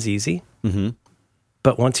 which sounds easy. Mm-hmm.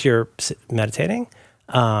 But once you're meditating,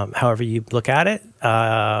 however you look at it,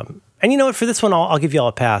 and you know what, for this one, I'll give you all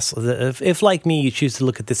a pass. If like me, you choose to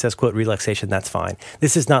look at this as, quote, relaxation, that's fine.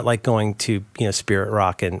 This is not like going to, Spirit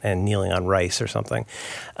Rock and kneeling on rice or something.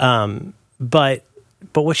 But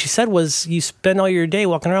what she said was you spend all your day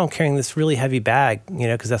walking around carrying this really heavy bag,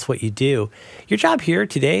 because that's what you do. Your job here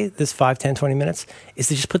today, this 5, 10, 20 minutes, is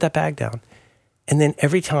to just put that bag down. And then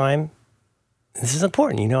every time, this is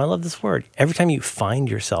important, I love this word. Every time you find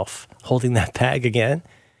yourself holding that bag again,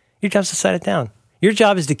 your job is to set it down. Your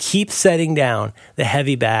job is to keep setting down the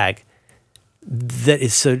heavy bag that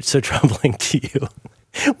is so troubling to you.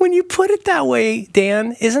 When you put it that way,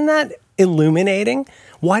 Dan, isn't that illuminating?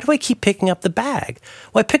 Why do I keep picking up the bag?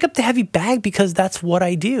 Well, I pick up the heavy bag because that's what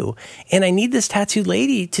I do. And I need this tattooed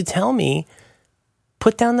lady to tell me,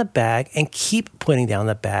 put down the bag and keep putting down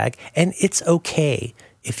the bag. And it's okay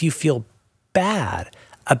if you feel bad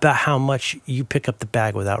about how much you pick up the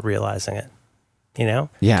bag without realizing it.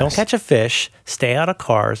 Yes. Don't catch a fish, stay out of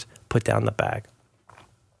cars, put down the bag.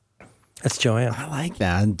 That's Joanne. I like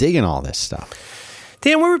that. I'm digging all this stuff.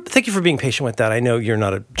 Dan, thank you for being patient with that. I know you're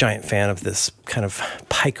not a giant fan of this kind of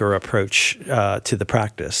piker approach to the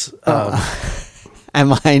practice.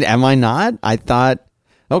 Am I not? I thought,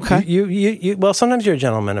 okay. You well, sometimes you're a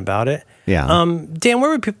gentleman about it. Yeah. Dan, where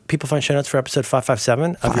would people find show notes for episode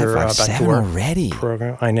 557 of your Back to Work already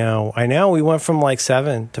program? I know. We went from like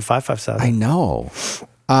 7 to 557. I know.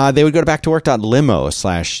 They would go to backtowork.limo/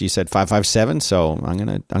 you said 557. So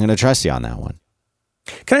I'm gonna trust you on that one.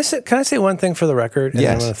 Can I say one thing for the record? And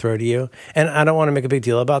yes. I'm going to throw to you. And I don't want to make a big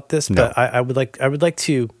deal about this, but I would like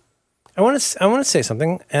to. I want to say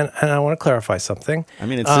something, and I want to clarify something. I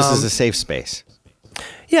mean, this is a safe space.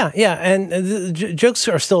 Yeah, and the jokes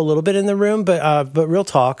are still a little bit in the room, but real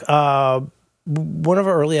talk. One of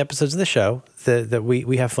our early episodes of the show that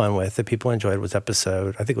we have fun with, that people enjoyed, was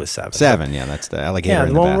episode, I think it was 7. 7, yeah, that's the alligator. Yeah,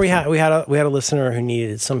 in the one bathroom. where we had a listener who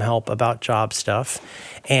needed some help about job stuff,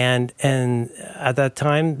 and at that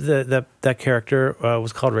time that character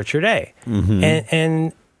was called Richard A. Mm-hmm.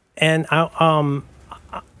 And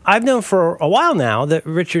I've known for a while now that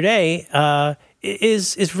Richard A.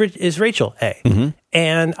 is Rachel A. Mm-hmm.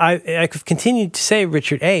 And I could continue to say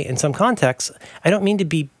Richard A. in some contexts. I don't mean to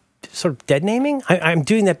be sort of dead naming. I'm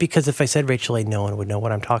doing that because if I said Rachel A., no one would know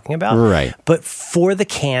what I'm talking about. Right. But for the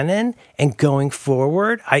canon and going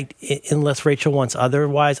forward, unless Rachel wants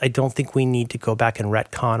otherwise, I don't think we need to go back and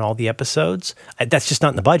retcon all the episodes. That's just not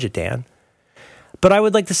in the budget, Dan. But I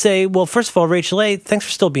would like to say, well, first of all, Rachel A., thanks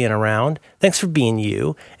for still being around. Thanks for being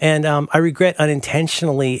you. And I regret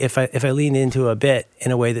unintentionally if I leaned into a bit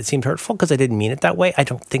in a way that seemed hurtful, because I didn't mean it that way. I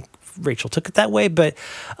don't think Rachel took it that way, but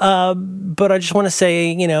I just want to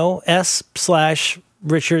say,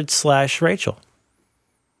 S/Richard/Rachel.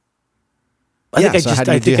 How do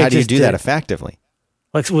you do that effectively?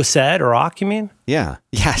 Like was said or Ock, you mean? Yeah.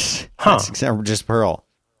 Yes. Huh. That's exactly just Pearl.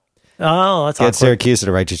 Oh, that's Get awkward. Syracuse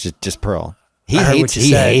to write just Pearl. He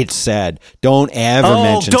hates said. Don't ever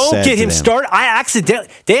mention don't said get to him started. I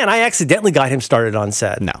accidentally got him started on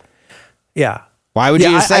said. No. Yeah. Why would you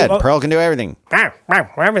use said? Pearl can do everything.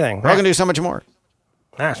 Everything. Pearl can do so much more.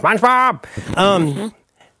 SpongeBob.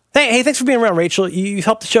 Hey, thanks for being around, Rachel. You've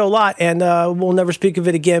helped the show a lot, and we'll never speak of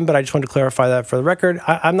it again, but I just wanted to clarify that for the record.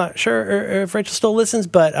 I'm not sure if Rachel still listens,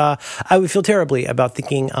 but I would feel terribly about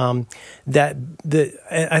thinking that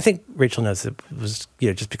I think Rachel knows it was,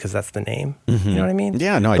 just because that's the name. Mm-hmm. You know what I mean?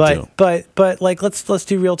 Yeah, no, I do. But like, let's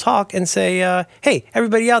do real talk and say, hey,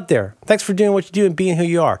 everybody out there, thanks for doing what you do and being who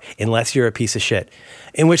you are, unless you're a piece of shit.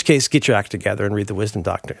 In which case, get your act together and read the wisdom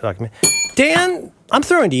document. Dan, I'm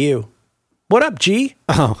throwing to you. What up, G?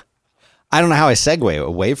 Oh, I don't know how I segue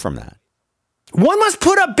away from that. One must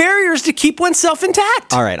put up barriers to keep oneself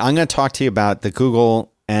intact. All right, I'm going to talk to you about the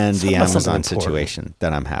Google and the Amazon important. situation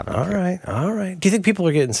that I'm having. All right. Do you think people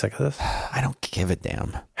are getting sick of this? I don't give a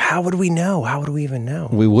damn. How would we know? How would we even know?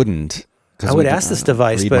 We wouldn't. I would ask this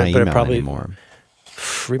device, but it probably anymore.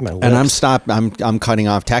 Read my lips. And I'm cutting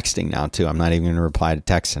off texting now too. I'm not even going to reply to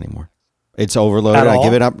texts anymore. It's overloaded. I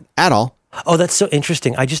give it up at all. Oh, that's so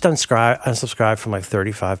interesting. I just unsubscribed from like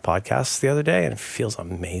 35 podcasts the other day, and it feels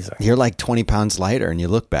amazing. You're like 20 pounds lighter and you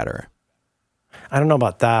look better. I don't know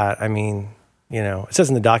about that. I mean, it says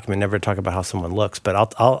in the document never to talk about how someone looks, but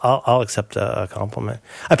I'll accept a compliment.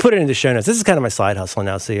 I put it into show notes. This is kind of my side hustle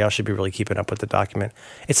now, so y'all should be really keeping up with the document.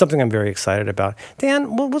 It's something I'm very excited about.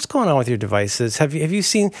 Dan, what's going on with your devices? Have you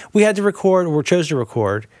seen? We had to record, or chose to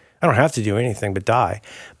record. I don't have to do anything but die.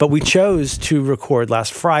 But we chose to record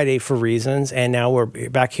last Friday for reasons, and now we're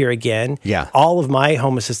back here again. Yeah. All of my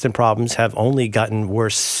Home Assistant problems have only gotten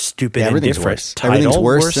worse, stupid, and different. Worse. Everything's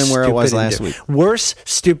worse than where it was last week. Worse,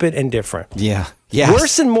 stupid, and different. Yeah. Yes.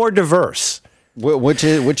 Worse and more diverse. Which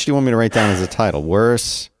do you want me to write down as a title?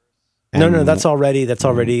 Worse? No, that's already, I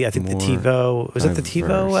think the TiVo, was that the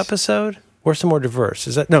TiVo episode? Worse and more diverse.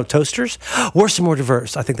 Is that, no, toasters? Worse and more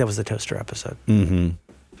diverse. I think that was the toaster episode. Mm-hmm.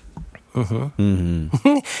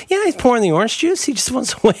 Yeah, he's pouring the orange juice. He just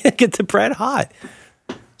wants a way to get the bread hot.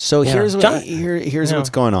 So here's what's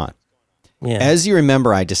going on. Yeah. As you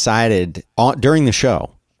remember, I decided during the show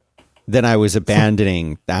that I was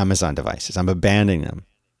abandoning the Amazon devices. I'm abandoning them.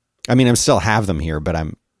 I mean, I still have them here, but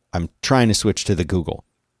I'm trying to switch to the Google.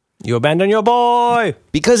 You abandon your boy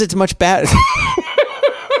because it's much better.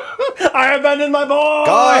 I abandoned my boy.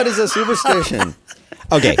 God is a superstition.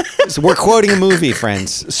 Okay, so we're quoting a movie,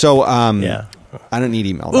 friends. So, yeah, I don't need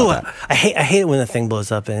email about that. I hate it when the thing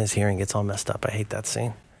blows up and his hearing gets all messed up. I hate that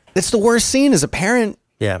scene. It's the worst scene as a parent.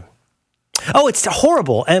 Yeah. Oh, it's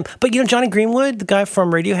horrible. But Johnny Greenwood, the guy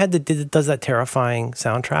from Radiohead that does that terrifying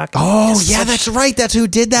soundtrack. Oh, yeah, that's right. That's who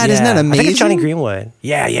did that. Yeah. Isn't that amazing? I think it's Johnny Greenwood.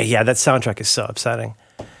 Yeah. That soundtrack is so upsetting.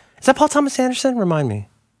 Is that Paul Thomas Anderson? Remind me.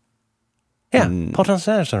 Yeah, Paul Thomas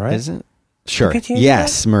Anderson, right? Is it? Sure. PTU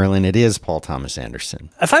Yes, Merlin, it is Paul Thomas Anderson.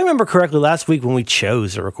 If I remember correctly, last week when we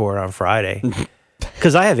chose to record on Friday,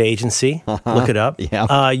 because I have agency, look it up.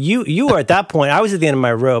 Yeah. You were at that point. I was at the end of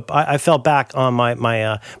my rope. I fell back on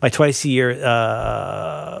my twice a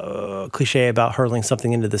year cliche about hurling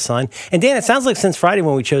something into the sun. And Dan, it sounds like since Friday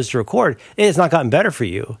when we chose to record, it has not gotten better for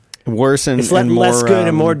you. Worse and it's and less more, good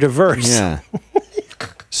and more diverse. Yeah.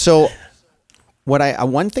 So,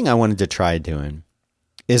 one thing I wanted to try doing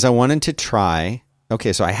is I wanted to try.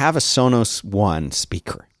 Okay, so I have a Sonos One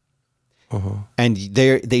speaker, and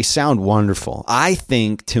they sound wonderful. I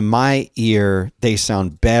think to my ear they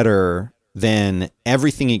sound better than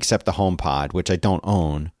everything except the HomePod, which I don't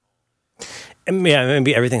own. Yeah,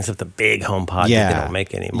 maybe everything except the big HomePod that they don't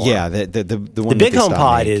make anymore. Yeah, the one the big that they stopped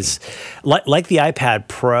HomePod making. is like the iPad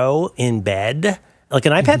Pro in bed, like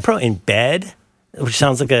an iPad Pro in bed, which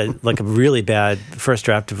sounds like a really bad first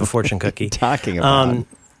draft of a fortune cookie. Talking about.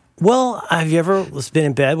 Well, have you ever been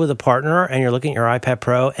in bed with a partner and you're looking at your iPad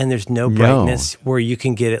Pro and there's no brightness where you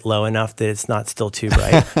can get it low enough that it's not still too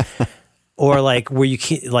bright? Or like where you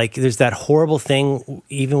can't, like there's that horrible thing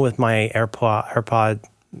even with my AirPods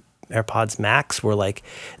Max where like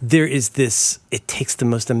there is this, it takes the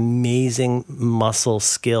most amazing muscle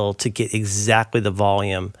skill to get exactly the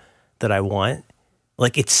volume that I want.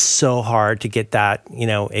 Like it's so hard to get that,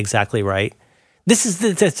 exactly right. This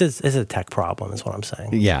is a tech problem, is what I'm saying.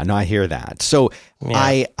 Yeah, no, I hear that. So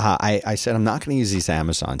I said I'm not going to use these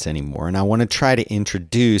Amazons anymore, and I want to try to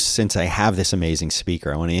introduce, since I have this amazing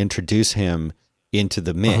speaker, I want to introduce him into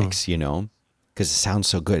the mix, because it sounds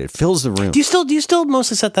so good. It fills the room. Do you still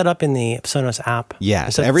mostly set that up in the Sonos app?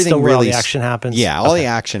 Yes, everything still where all the action happens. Yeah, all the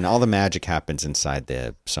action, all the magic happens inside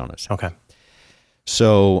the Sonos app. Okay.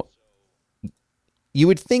 So you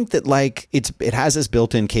would think that like it has this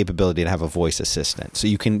built-in capability to have a voice assistant. So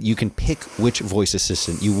you can pick which voice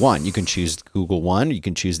assistant you want. You can choose Google one, you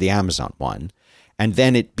can choose the Amazon one, and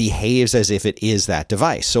then it behaves as if it is that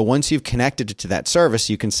device. So once you've connected it to that service,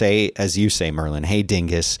 you can say, as you say, Merlin, "Hey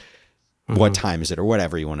Dingus, what time is it?" or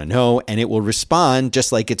whatever you want to know, and it will respond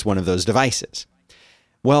just like it's one of those devices.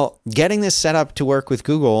 Well, getting this set up to work with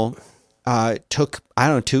Google took, I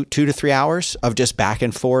don't know, 2 to 3 hours of just back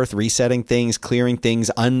and forth, resetting things, clearing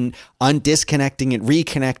things, undisconnecting it,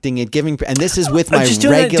 reconnecting it, and this is with my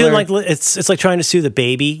regular. It's like trying to soothe a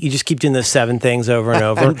baby. You just keep doing those 7 things over and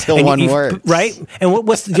over until one works, right? And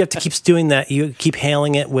what's you have to keep doing that? You keep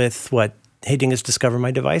hailing it with what? Hey Dingus, discover my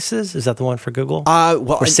devices. Is that the one for Google?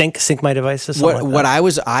 Or sync my devices. What I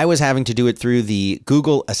was having to do it through the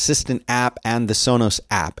Google Assistant app and the Sonos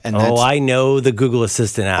app, and I know the Google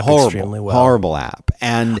Assistant app extremely well. Horrible app,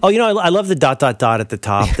 and I love the ... at the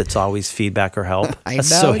top. That's always feedback or help. That's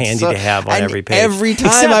so handy to have on every page. Every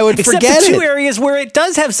time I would forget except the 2 it. areas where it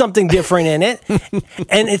does have something different in it,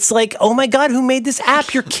 and it's like, oh my God, who made this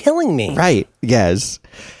app? You're killing me. Right? Yes.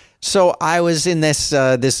 So I was in this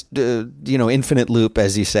infinite loop,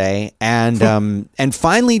 as you say, and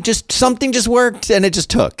finally something just worked, and it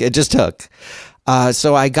just took.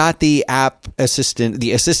 So I got the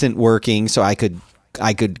assistant working, so I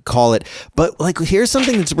could call it. But like, here's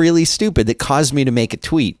something that's really stupid that caused me to make a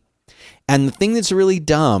tweet. And the thing that's really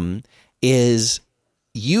dumb is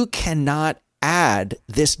you cannot add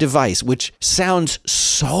this device, which sounds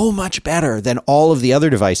so much better than all of the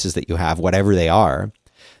other devices that you have, whatever they are.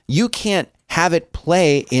 You can't have it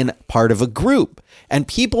play in part of a group. And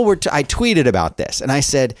people I tweeted about this, and I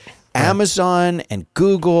said, Amazon and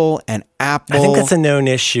Google and Apple. I think that's a known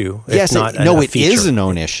issue. Yes, it is a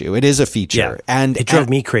known issue. It is a feature. Yeah, and it drove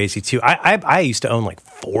me crazy too. I used to own like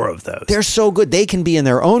 4 of those. They're so good. They can be in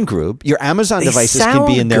their own group. Your Amazon devices can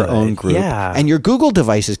be in their own group. Yeah. And your Google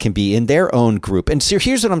devices can be in their own group. And so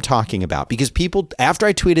here's what I'm talking about. Because people, after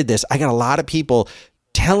I tweeted this, I got a lot of people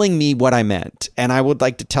telling me what I meant, and I would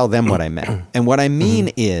like to tell them what I meant. And what I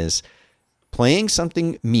mean is, playing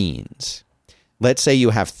something means, let's say you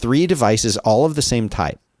have 3 devices, all of the same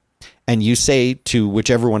type, and you say to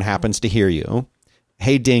whichever one happens to hear you,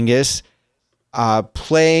 "Hey Dingus,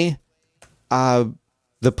 play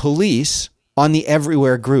The Police on the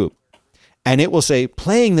Everywhere group." And it will say,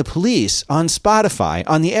 "Playing The Police on Spotify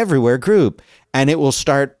on the Everywhere group." And it will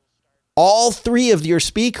start, all 3 of your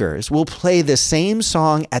speakers will play the same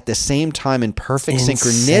song at the same time in perfect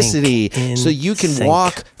synchronicity. So you can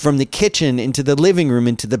walk from the kitchen into the living room,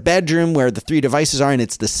 into the bedroom where the 3 devices are, and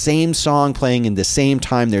it's the same song playing in the same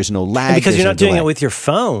time. There's no lag. And because you're not doing delay. it with your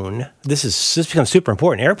phone, This becomes super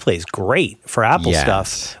important. AirPlay is great for Apple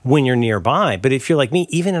stuff when you're nearby. But if you're like me,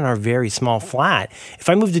 even in our very small flat, if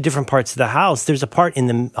I move to different parts of the house, there's a part in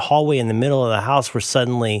the hallway in the middle of the house where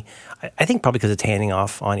suddenly, I think probably because it's handing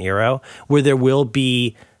off on Eero, where there will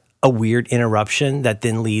be a weird interruption that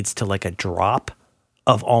then leads to like a drop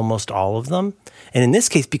of almost all of them. And in this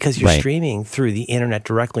case, because you're streaming through the internet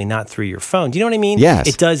directly, not through your phone, do you know what I mean? Yes.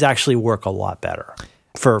 It does actually work a lot better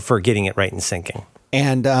for getting it right and syncing.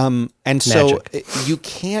 And so you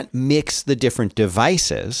can't mix the different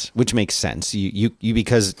devices, which makes sense. You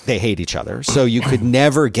because they hate each other. So you could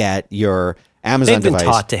never get your Amazon device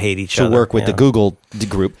taught to hate each other, work with the Google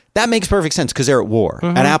group. That makes perfect sense because they're at war,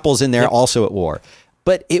 and Apple's in there also at war.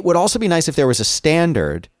 But it would also be nice if there was a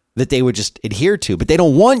standard that they would just adhere to, but they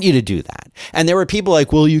don't want you to do that. And there were people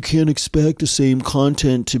like, well, you can't expect the same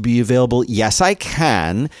content to be available. Yes, I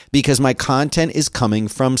can, because my content is coming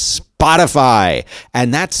from Spotify,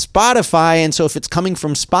 and that's Spotify. And so if it's coming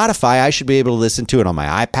from Spotify, I should be able to listen to it on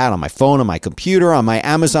my iPad, on my phone, on my computer, on my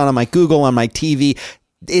Amazon, on my Google, on my TV.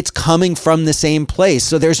 It's coming from the same place.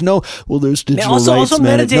 So there's no, there's digital rights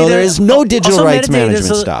management. No, there is no digital rights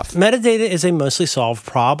management stuff. Metadata is a mostly solved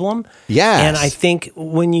problem. Yes. And I think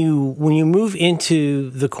when you move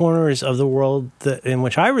into the corners of the world in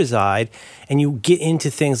which I reside, and you get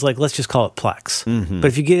into things like, let's just call it Plex. But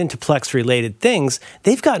if you get into Plex-related things,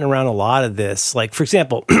 they've gotten around a lot of this. Like, for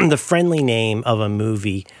example, the friendly name of a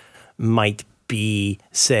movie might be,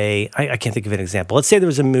 say, I can't think of an example. Let's say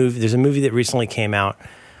there's a movie that recently came out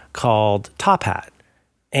called Top Hat.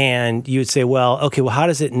 And you would say, well, how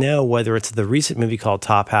does it know whether it's the recent movie called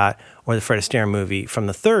Top Hat or the Fred Astaire movie from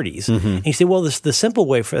the 30s? And you say, well, the simple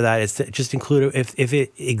way for that is to just include it if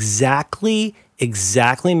it exactly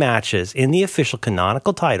matches in the official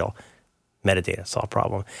canonical title, metadata, solve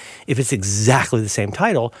problem. If it's exactly the same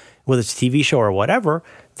title, whether it's a TV show or whatever,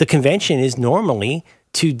 the convention is normally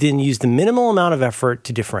to then use the minimal amount of effort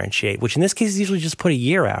to differentiate, which in this case is usually just put a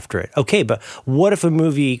year after it. Okay, but what if a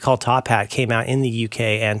movie called Top Hat came out in the UK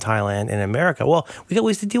and Thailand and America? Well, we got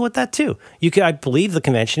ways to deal with that too. I believe the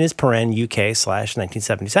convention is paren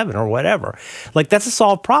UK/1977 or whatever. Like, that's a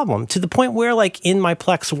solved problem to the point where, like, in my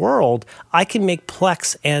Plex world, I can make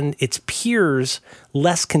Plex and its peers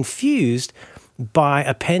less confused by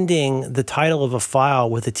appending the title of a file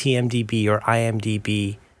with a TMDB or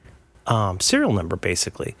IMDb serial number,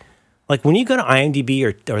 basically. Like, when you go to IMDb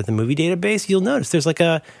or the movie database, you'll notice there's like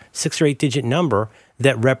a 6 or 8 digit number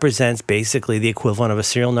that represents basically the equivalent of a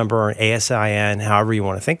serial number or an ASIN, however you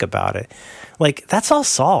want to think about it. Like, that's all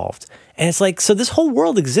solved. And it's like, so this whole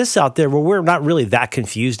world exists out there where we're not really that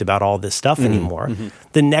confused about all this stuff anymore.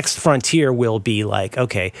 The next frontier will be like,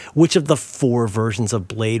 okay, which of the 4 versions of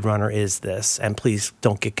Blade Runner is this? And please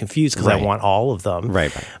don't get confused because I want all of them.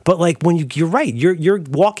 Right. But like, when you're right, you're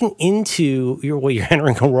walking into you're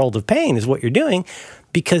entering a world of pain is what you're doing,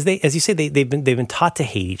 because they, as you say, they've been taught to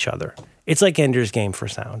hate each other. It's like Ender's Game for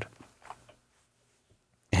sound.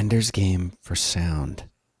 Ender's Game for sound.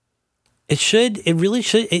 It really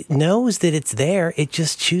should. It knows that it's there. It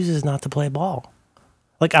just chooses not to play ball.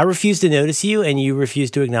 Like, I refuse to notice you and you refuse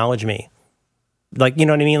to acknowledge me. Like, you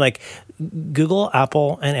know what I mean? Like, Google,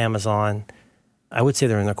 Apple, and Amazon, I would say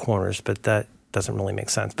they're in their corners, but that doesn't really make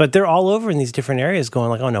sense. But they're all over in these different areas going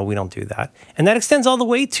like, oh no, we don't do that. And that extends all the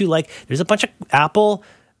way to, like, there's a bunch of Apple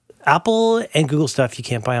and Google stuff you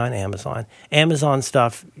can't buy on Amazon. Amazon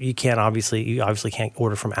stuff you obviously can't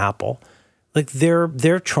order from Apple. Like,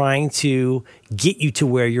 they're trying to get you to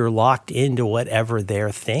where you're locked into whatever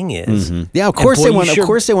their thing is. Yeah, of course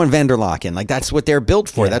they want vendor lock-in. Like, that's what they're built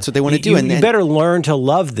for. Yeah. That's what they want to do. You better learn to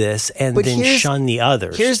love this and then shun the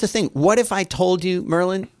others. Here's the thing. What if I told you,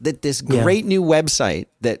 Merlin, that this great new website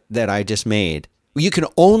that I just made, you can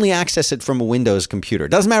only access it from a Windows computer.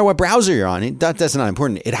 Doesn't matter what browser you're on. That's not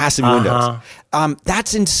important. It has to be Windows.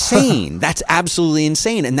 That's insane. That's absolutely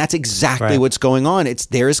insane. And that's exactly what's going on.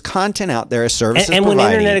 There's content out there, a service and when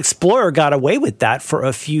Internet Explorer got away with that for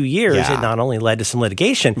a few years, it not only led to some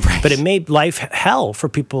litigation, but it made life hell for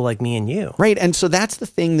people like me and you. Right. And so that's the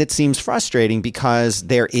thing that seems frustrating, because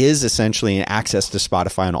there is essentially an access to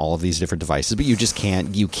Spotify on all of these different devices, but you just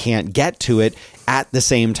can't get to it at the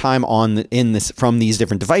same time from these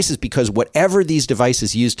different devices, because whatever these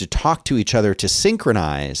devices use to talk to each other to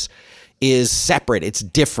synchronize is separate. It's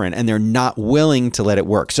different, and they're not willing to let it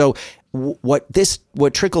work. So what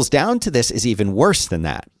trickles down to this is even worse than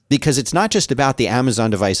that, because it's not just about the Amazon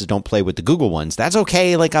devices don't play with the Google ones. That's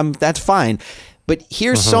okay. Like, that's fine. But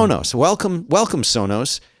here's Sonos. Welcome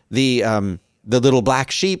Sonos, the little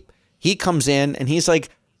black sheep. He comes in and he's like,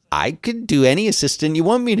 I could do any assistant you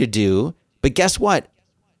want me to do. But guess what?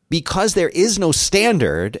 because there is no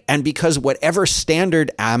standard, and because whatever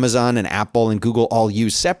standard Amazon and Apple and Google all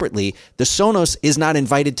use separately, the Sonos is not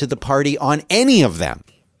invited to the party on any of them.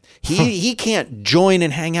 He can't join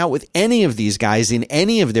and hang out with any of these guys in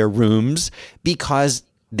any of their rooms because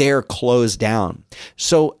they're closed down.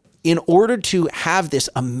 So in order to have this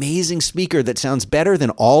amazing speaker that sounds better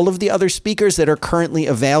than all of the other speakers that are currently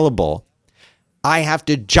available, I have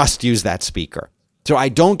to just use that speaker. So I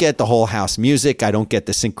don't get the whole house music. I don't get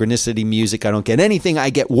the synchronicity music. I don't get anything.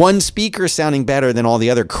 I get one speaker sounding better than all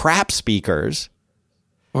the other crap speakers.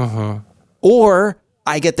 Or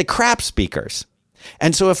I get the crap speakers.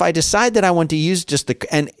 And so if I decide that I want to use just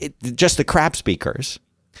the crap speakers,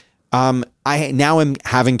 I now am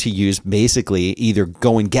having to use basically either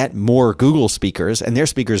go and get more Google speakers, and their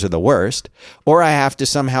speakers are the worst, or I have to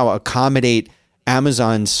somehow accommodate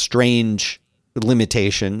Amazon's strange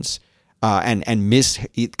limitations and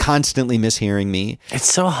constantly mishearing me.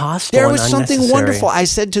 It's so hostile. There was something wonderful. I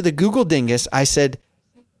said to the Google dingus,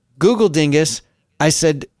 Google dingus,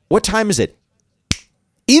 what time is it?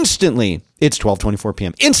 Instantly, it's 12:24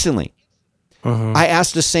 p.m. Instantly. I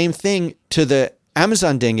asked the same thing to the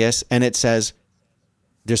Amazon dingus, and it says,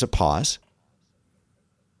 there's a pause.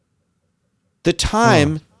 The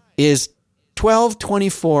time is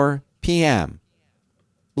 12:24 p.m.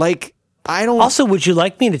 Like, I don't... Also, would you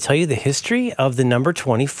like me to tell you the history of the number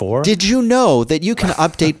 24? Did you know that you can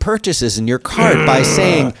update purchases in your cart by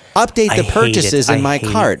saying, update the purchases in my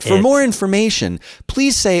cart? For more information,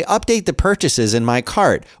 please say, update the purchases in my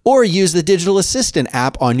cart, or use the digital assistant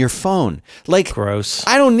app on your phone. Like, gross.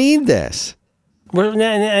 I don't need this. And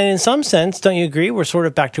in some sense, don't you agree? We're sort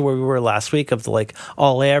of back to where we were last week of the, like,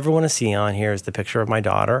 all I ever want to see on here is the picture of my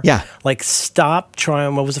daughter. Yeah. Like, stop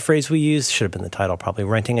trying, what was the phrase we used? Should have been the title, probably,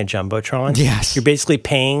 renting a Jumbotron. Yes. You're basically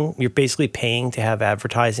paying to have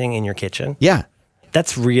advertising in your kitchen. Yeah.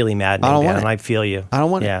 That's really maddening, I don't want Dan. it. I feel you. I don't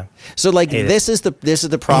want it. So like this is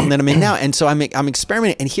the problem that I'm in now. And so I'm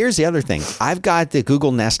experimenting. And here's the other thing. I've got the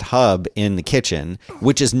Google Nest Hub in the kitchen,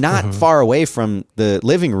 which is not far away from the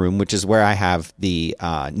living room, which is where I have the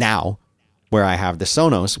where I have the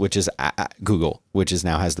Sonos, which is Google, which is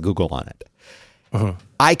now has the Google on it.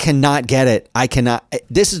 I cannot get it. I cannot.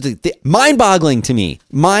 This is the mind-boggling to me.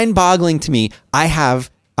 Mind-boggling to me. I have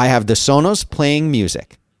the Sonos playing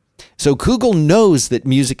music. So Google knows that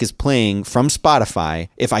music is playing from Spotify.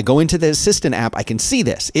 If I go into the Assistant app, I can see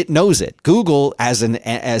this. It knows it. Google, as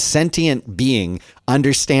sentient being,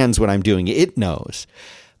 understands what I'm doing. It knows.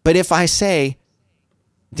 But if I say,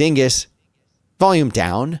 dingus, volume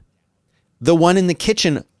down, the one in the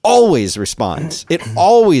kitchen always responds. It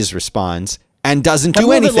always responds and doesn't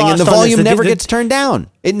do anything, and the volume never gets turned down.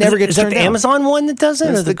 It never gets turned down. Is that the Amazon one that does it?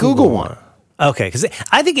 That's or the Google one. Okay, because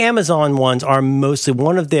I think Amazon ones are mostly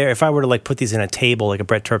one of their, if I were to like put these in a table, like a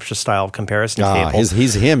Brett Terpstra style comparison table.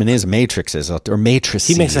 He's him and his matrices or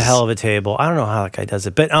matrices. He makes a hell of a table. I don't know how that guy does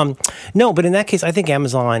it. But no, but in that case, I think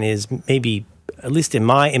Amazon is maybe, at least in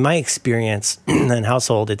my experience and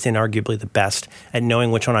household, it's inarguably the best at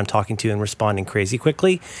knowing which one I'm talking to and responding crazy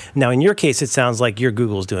quickly. Now, in your case, it sounds like your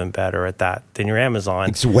Google's doing better at that than your Amazon.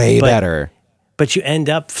 It's way better. But you end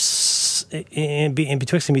up in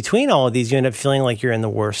between all of these, you end up feeling like you're in the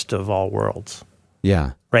worst of all worlds.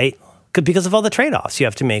 Yeah. Right? Because of all the trade-offs you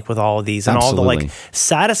have to make with all of these and Absolutely. all the like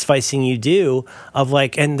satisficing you do of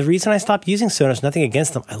like, and the reason I stopped using Sonos, nothing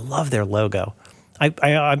against them, I love their logo. I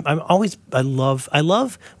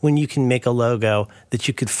love when you can make a logo that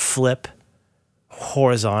you could flip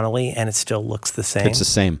horizontally and it still looks the same. It's the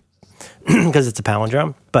same. Because it's a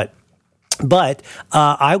palindrome. But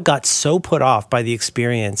I got so put off by the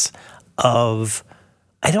experience of,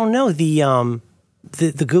 I don't know, the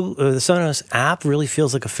Google the Sonos app really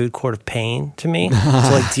feels like a food court of pain to me to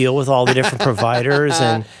like deal with all the different providers.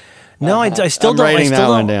 And no, I still don't. I'm writing that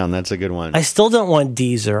one down. That's a good one. I still don't want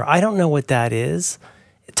Deezer. I don't know what that is.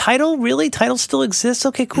 Tidal, really? Tidal still exists?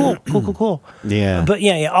 Okay, cool. Yeah. But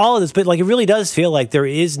yeah, all of this. But like, it really does feel like there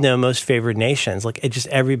is no most favored nations. Like, it just,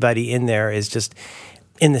 everybody in there is just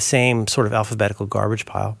in the same sort of alphabetical garbage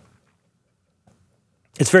pile.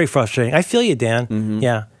 It's very frustrating. I feel you, Dan. Mm-hmm.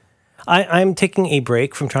 Yeah. I'm taking a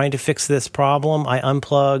break from trying to fix this problem. I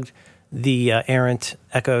unplugged the Errant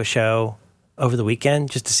Echo show over the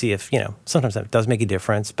weekend just to see if, sometimes that does make a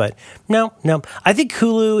difference. But no. I think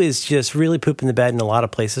Hulu is just really pooping the bed in a lot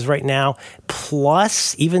of places right now.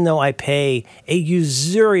 Plus, even though I pay a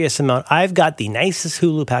usurious amount, I've got the nicest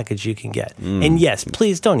Hulu package you can get. And yes,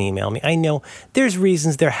 please don't email me. I know there's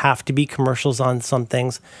reasons there have to be commercials on some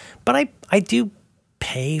things, but I do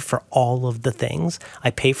pay for all of the things. I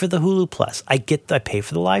pay for the Hulu Plus. I pay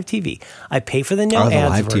for the live TV. I pay for the no ads the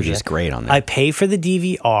live version. TV is great on there. I pay for the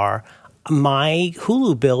DVR. My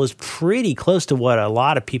Hulu bill is pretty close to what a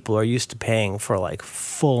lot of people are used to paying for like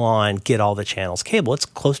full on get all the channels cable. It's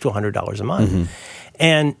close to $100 a month. Mm-hmm.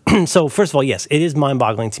 And so first of all, yes, it is mind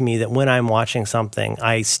boggling to me that when I'm watching something,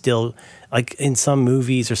 I still like in some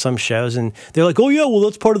movies or some shows and they're like, oh yeah, well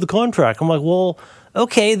that's part of the contract. I'm like, well,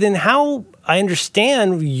 okay, then how I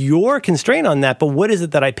understand your constraint on that, but what is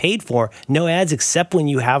it that I paid for? No ads except when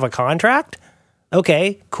you have a contract?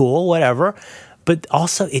 Okay, cool, whatever. But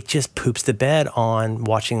also it just poops the bed on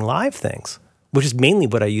watching live things, which is mainly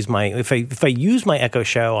what I use if I use my Echo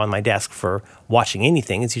Show on my desk for watching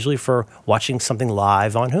anything, it's usually for watching something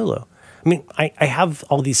live on Hulu. I mean, I have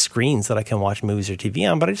all these screens that I can watch movies or TV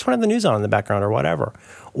on, but I just want to have the news on in the background or whatever.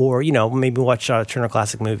 Or, maybe watch Turner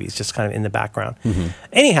Classic Movies just kind of in the background. Mm-hmm.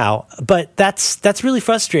 Anyhow, but that's really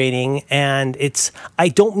frustrating. And I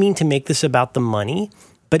don't mean to make this about the money,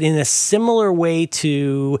 but in a similar way it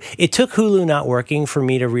took Hulu not working for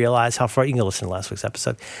me to realize how far, you can listen to last week's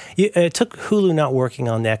episode. It took Hulu not working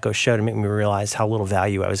on the Echo Show to make me realize how little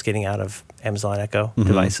value I was getting out of Amazon Echo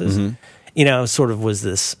devices. Mm-hmm. Sort of was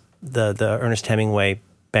this, the Ernest Hemingway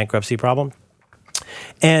bankruptcy problem.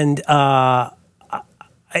 And, but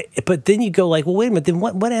then you go like, well, wait a minute, then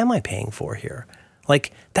what am I paying for here?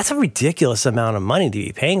 Like, that's a ridiculous amount of money to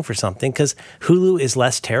be paying for something because Hulu is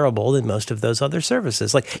less terrible than most of those other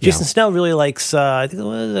services. Like, Jason Snell really likes, I think,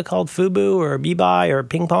 what is it called, Fubo or Bebuy or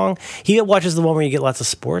Ping Pong? He watches the one where you get lots of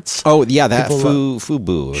sports. Oh, yeah, that Fubo.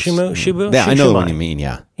 Shubu? Yeah, I know the one you mean,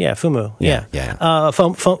 yeah. Yeah, Fumu, yeah.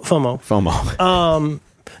 FOMO.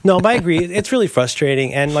 No, but I agree. It's really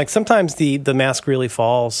frustrating. And, like, sometimes the mask really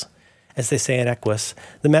falls. As they say at Equus,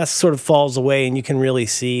 the mask sort of falls away and you can really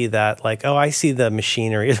see that, like, oh, I see the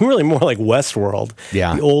machinery. It's really more like Westworld,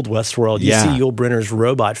 the old Westworld. You see Yul Brynner's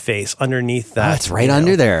robot face underneath that. Oh, it's right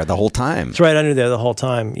under there the whole time. It's right under there the whole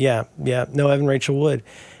time. Yeah. No Evan Rachel Wood.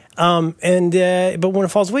 But when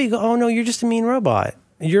it falls away, you go, oh, no, you're just a mean robot.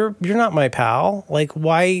 You're not my pal. Like,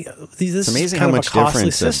 why? This is kind of a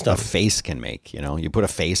costly system. A face can make. You put a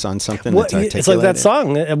face on something that's articulated. It's like that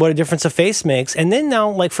song, what a difference a face makes. And then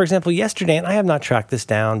now, like, for example, yesterday, and I have not tracked this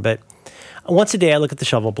down, but once a day I look at the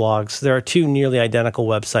Shovel blogs. There are two nearly identical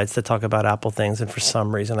websites that talk about Apple things, and for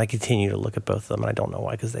some reason I continue to look at both of them, and I don't know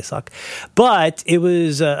why, because they suck. But it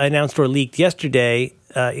was announced or leaked yesterday,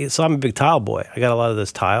 so I'm a big Tile boy. I got a lot of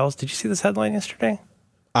those tiles. Did you see this headline yesterday?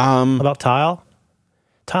 About Tile?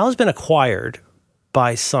 Tile has been acquired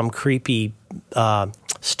by some creepy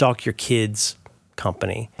stalk your kids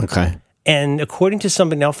company. Okay. And according to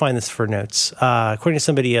somebody, I'll find this for notes. According to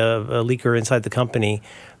somebody, a leaker inside the company,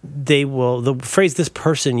 the phrase this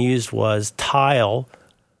person used was Tile,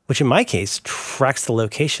 which in my case tracks the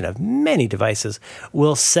location of many devices,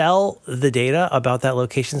 will sell the data about that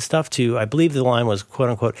location stuff to, I believe the line was, quote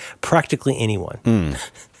unquote, practically anyone.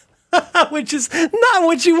 Which is not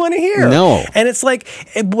what you want to hear. No. And it's like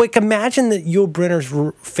imagine that Yul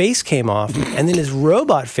Brynner's face came off and then his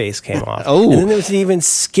robot face came off. Oh. And then there was an even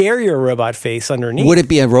scarier robot face underneath. Would it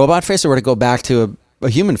be a robot face or would it go back to a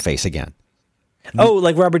human face again? Oh,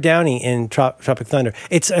 like Robert Downey in Tropic Thunder.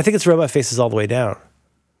 I think it's robot faces all the way down.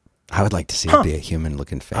 I would like to see it be a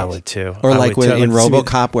human-looking face. I would too. Or like in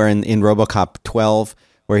RoboCop, where in RoboCop 12,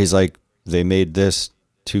 where he's like, they made this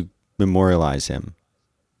to memorialize him.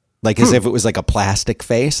 Like as if it was like a plastic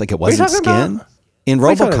face, like it wasn't skin. About? In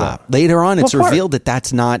RoboCop, later on, it's revealed that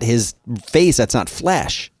that's not his face. That's not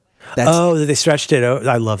flesh. They stretched it out.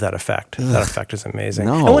 I love that effect. Ugh. That effect is amazing.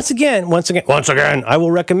 No. And once again, I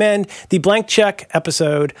will recommend the Blank Check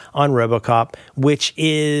episode on RoboCop, which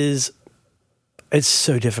is, it's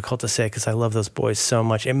so difficult to say because I love those boys so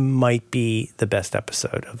much. It might be the best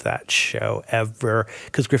episode of that show ever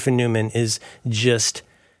because Griffin Newman is just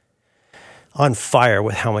on fire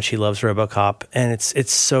with how much he loves RoboCop, and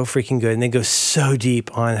it's so freaking good. And they go so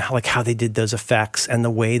deep on how they did those effects and the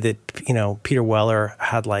way that Peter Weller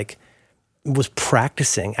had was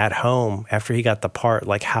practicing at home after he got the part,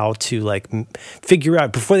 how to figure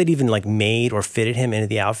out before they'd even made or fitted him into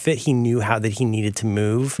the outfit. He knew how that he needed to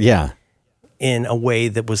move, in a way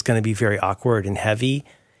that was going to be very awkward and heavy,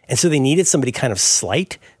 and so they needed somebody kind of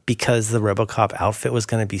slight because the RoboCop outfit was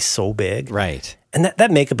going to be so big, right? And that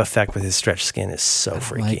makop effect with his stretched skin is so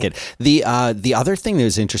freaky. I like it. The other thing that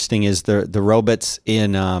was interesting is the robots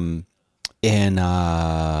in what's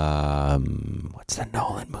the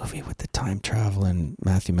Nolan movie with the time travel and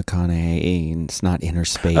Matthew McConaughey? It's not Inner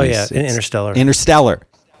Space. Oh yeah, Interstellar. Interstellar.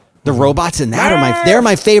 The robots in that they're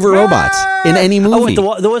my favorite robots in any movie. The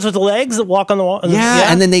ones with the legs that walk on the wall.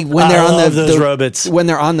 Yeah, and then when they're on those robots, when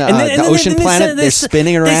they're on the ocean planet, they're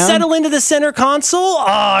spinning around. They settle into the center console. Oh,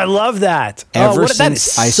 I love that. Ever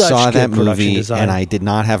since I saw that movie, and I did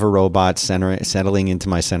not have a robot settling into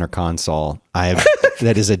my center console,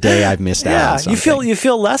 that is a day I've missed out on something. You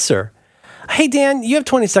feel lesser. Hey, Dan, you have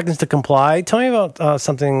 20 seconds to comply. Tell me about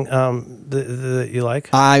something that you like.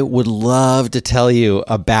 I would love to tell you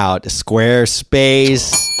about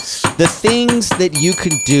Squarespace. The things that you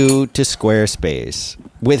can do to Squarespace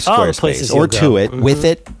with Squarespace or to it, with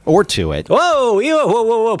it or to it.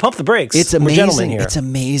 Whoa. Pump the brakes. It's amazing. It's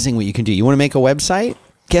amazing what you can do. You want to make a website?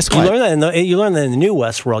 Guess what? You learn that in the new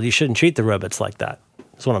Westworld, you shouldn't treat the robots like that.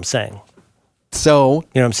 That's what I'm saying. So, you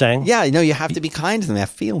know what I'm saying? Yeah, you have to be kind to them. They have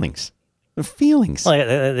feelings. Feelings.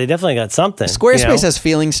 Well, they definitely got something. Squarespace has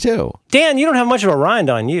feelings too. Dan, you don't have much of a rind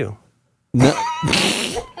on you. No,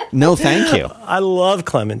 no, thank you. I love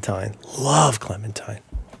Clementine.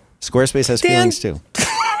 Squarespace has feelings too.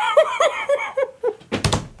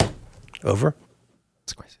 Over.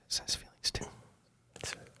 Squarespace has feelings too.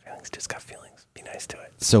 Feelings just got feelings. Be nice to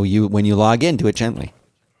it. So when you log in, do it gently.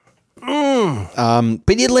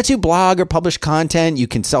 But it lets you blog or publish content. You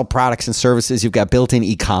can sell products and services. You've got built-in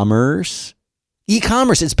e-commerce.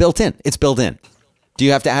 It's built in. Do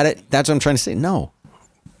you have to add it? That's what I'm trying to say. No.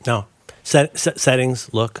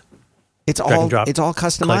 Settings, look. It's all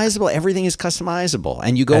customizable. Click. Everything is customizable.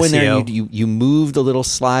 And you go in there and you move the little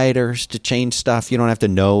sliders to change stuff. You don't have to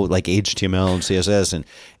know like HTML and CSS, and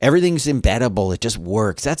everything's embeddable. It just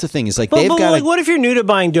works. That's the thing. It's like what if you're new to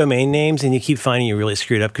buying domain names and you keep finding you really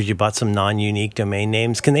screwed up because you bought some non-unique domain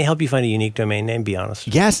names? Can they help you find a unique domain name? Be honest.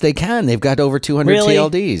 Yes, they can. They've got over 200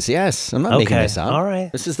 TLDs. Yes. I'm not making this up. All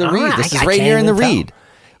right. This is the read. This is right here in the read.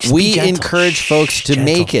 We encourage folks to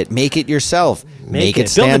make it yourself, make it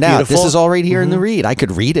stand out. This is all right here in the read. I could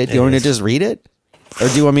read it. Do you want me to just read it? Or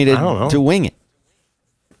do you want me to wing it?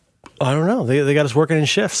 I don't know. They got us working in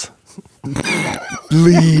shifts.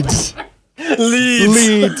 Leads. You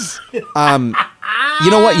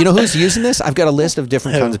know what? You know who's using this? I've got a list of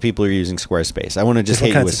different kinds of people who are using Squarespace. I want to just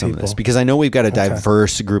hit you with some of this because I know we've got a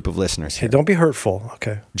diverse group of listeners here. Hey, don't be hurtful.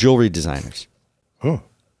 Okay. Jewelry designers.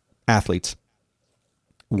 Athletes.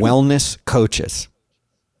 Wellness coaches,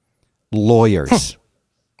 lawyers,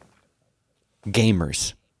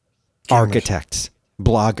 gamers, architects,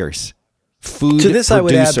 bloggers, food To this, producers. I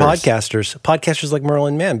would add podcasters like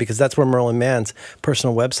Merlin Mann, because that's where Merlin Mann's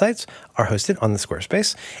personal websites are hosted on the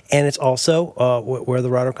Squarespace, and it's also where the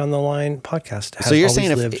Roderick on the Line podcast has. So you're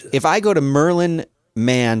saying if I go to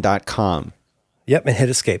merlinmann.com, and hit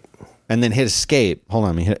escape, and then hit escape, hold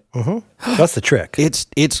on, let me hit it. That's the trick.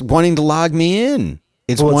 It's wanting to log me in.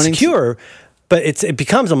 It's secure, but it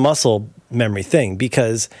becomes a muscle memory thing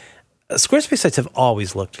because Squarespace sites have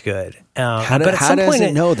always looked good. How does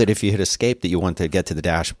it know that if you hit escape that you want to get to the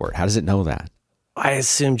dashboard? How does it know that? I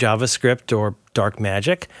assume JavaScript or dark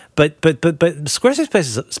magic, but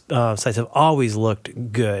Squarespace sites have always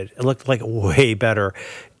looked good. It looked like way better,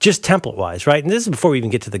 just template wise, right? And this is before we even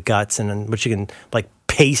get to the guts and what you can like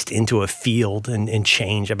paste into a field and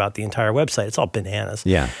change about the entire website. It's all bananas.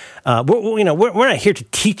 Yeah. We're not here to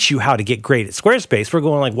teach you how to get great at Squarespace. We're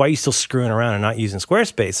going like, why are you still screwing around and not using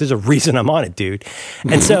Squarespace? There's a reason I'm on it, dude.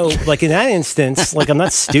 And so like in that instance, like I'm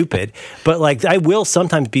not stupid, but like I will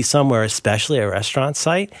sometimes be somewhere, especially a restaurant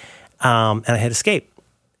site, and I hit escape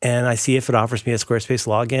and I see if it offers me a Squarespace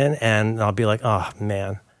login and I'll be like, oh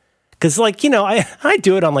man. Because, like, I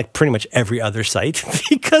do it on, like, pretty much every other site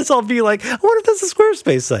because I'll be like, I wonder if that's a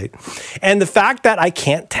Squarespace site. And the fact that I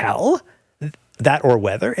can't tell that or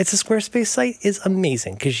whether it's a Squarespace site is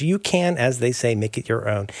amazing because you can, as they say, make it your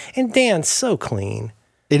own. And Dan's so clean.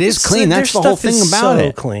 It is clean. That's the whole thing about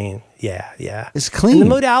it. So clean. Yeah. It's clean. And the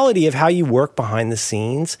modality of how you work behind the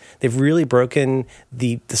scenes, they've really broken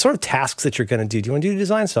the sort of tasks that you're going to do. Do you want to do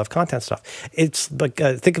design stuff, content stuff? It's like,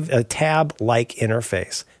 think of a tab-like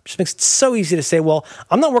interface. It just makes it so easy to say, well,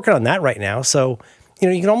 I'm not working on that right now. So,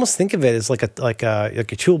 you can almost think of it as like a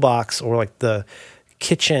toolbox or like the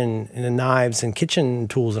kitchen and the knives and kitchen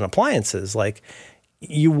tools and appliances. Like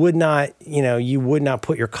you would not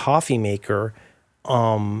put your coffee maker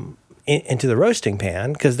into the roasting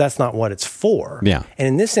pan because that's not what it's for. Yeah. And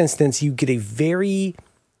in this instance, you get a very,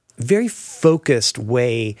 very focused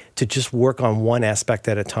way to just work on one aspect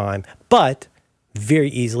at a time, but very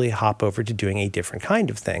easily hop over to doing a different kind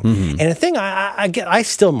of thing. Mm-hmm. And a thing I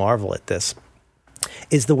still marvel at this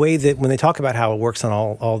is the way that when they talk about how it works on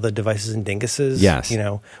all the devices and dinguses, yes.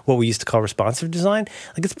 What we used to call responsive design,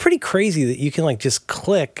 like it's pretty crazy that you can like just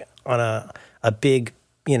click on a big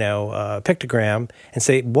pictogram and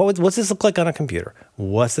say, what's this look like on a computer?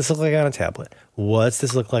 What's this look like on a tablet? What's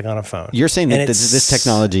this look like on a phone? You're saying that this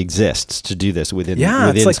technology exists to do this within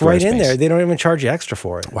it's like Squarespace. Right in there. They don't even charge you extra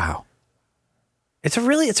for it. Wow. It's a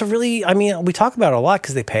really, I mean, we talk about it a lot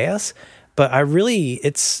because they pay us, but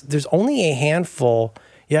there's only a handful.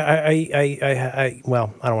 Yeah, I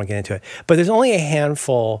well, I don't want to get into it, but there's only a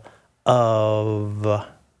handful of,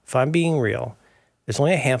 if I'm being real, there's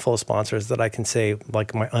only a handful of sponsors that I can say,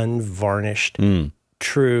 like, my unvarnished,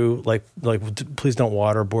 true, like please don't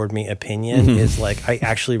waterboard me opinion is like, I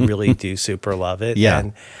actually really do super love it.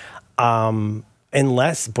 Yeah. And,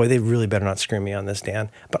 unless, boy, they really better not screw me on this, Dan,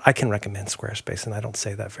 but I can recommend Squarespace, and I don't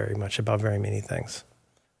say that very much about very many things.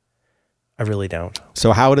 I really don't.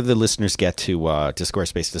 So how do the listeners get to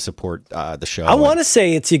Squarespace to support the show? I want to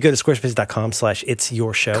say you go to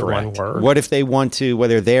squarespace.com/itsYourShow, Correct. one word. What if they want to,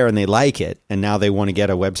 whether they're there and they like it, and now they want to get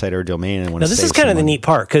a website or a domain and want Now, to this save is kind of some the money? neat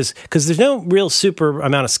part because there's no real super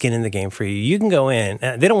amount of skin in the game for you. You can go in.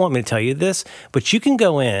 They don't want me to tell you this, but you can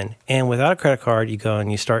go in and without a credit card, you go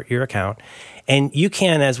and you start your account. And you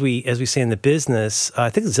can, as we say in the business,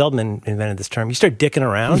 I think Zeldman invented this term. You start dicking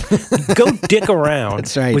around. Go dick around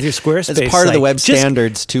That's right. with your Squarespace. It's part of the site. Web Just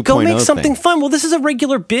Standards 2.0 Go make something thing. fun. Well, this is a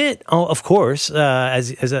regular bit, of course,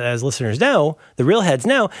 as listeners know, the real heads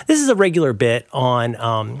know. This is a regular bit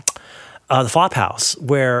on the Flophouse,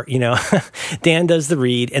 where Dan does the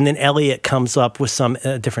read, and then Elliot comes up with some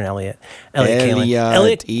different Elliot Kalin.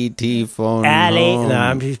 Elliot E.T. phone.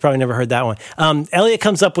 No, he's probably never heard that one. Elliot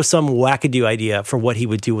comes up with some wackadoo idea for what he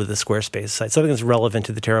would do with a Squarespace site, something that's relevant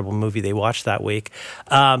to the terrible movie they watched that week.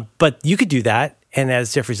 But you could do that, and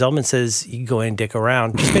as Jeffrey Zeldman says, you can go in and dick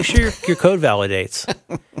around. Just make sure your code validates.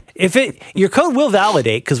 Your code will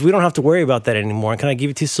validate because we don't have to worry about that anymore. And can I give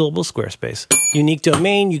you 2 syllables? Squarespace. Unique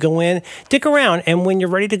domain, you go in, dick around, and when you're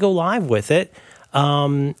ready to go live with it,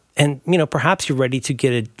 and perhaps you're ready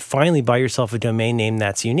to finally buy yourself a domain name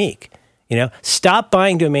that's unique. Stop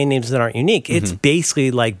buying domain names that aren't unique. It's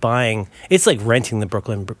basically like it's like renting the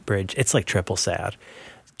Brooklyn Bridge. It's like triple sad.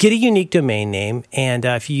 Get a unique domain name, and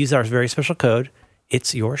if you use our very special code,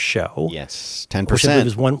 It's Your Show. Yes, Which 10%.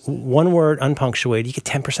 is one word, unpunctuated. You get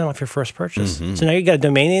 10% off your first purchase. So now you got a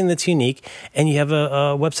domain name that's unique, and you have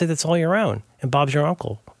a website that's all your own, and Bob's your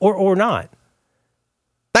uncle, or not.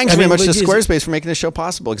 Thanks very much to Squarespace for making this show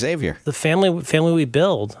possible, Xavier. The family we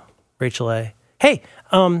build, Rachel A. Hey,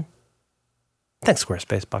 thanks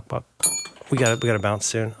Squarespace, Buck. We got to bounce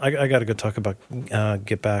soon. I got to go talk about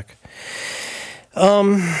Get Back.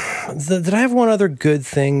 Did I have one other good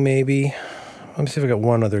thing? Maybe. Let me see if I got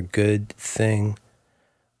one other good thing.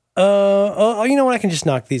 You know what? I can just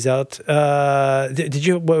knock these out. Did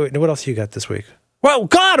you? What else you got this week? Well,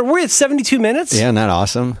 God, we're at 72 minutes. Yeah, isn't that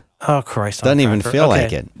awesome? Oh Christ! Doesn't even feel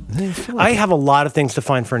like it. I have a lot of things to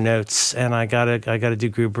find for notes, and I gotta do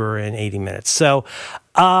Gruber in 80 minutes. So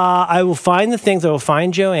I will find the things. I will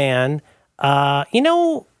find Joanne. Here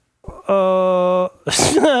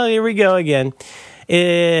we go again.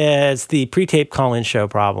 It's the pre-tape call-in show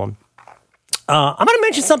problem. I'm going to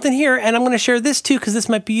mention something here, and I'm going to share this too because this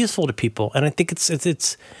might be useful to people, and I think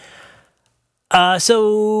it's.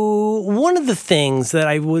 So one of the things that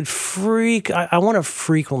I would I want to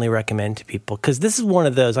frequently recommend to people, because this is one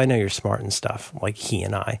of those, I know you're smart and stuff, like he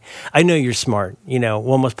and I know you're smart,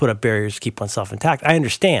 one must put up barriers to keep oneself intact. I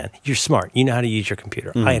understand. You're smart. You know how to use your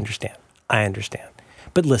computer. I understand.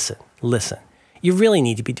 But listen, you really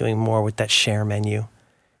need to be doing more with that share menu.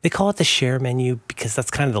 They call it the share menu because that's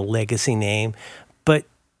kind of the legacy name. But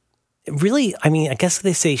really, I mean, I guess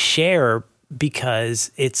they say share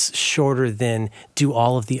because it's shorter than do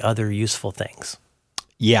all of the other useful things.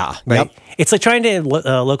 Yeah. Right? Yep. It's like trying to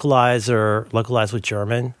localize with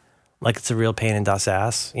German. Like it's a real pain in das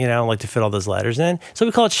ass, like to fit all those letters in. So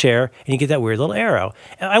we call it share, and you get that weird little arrow.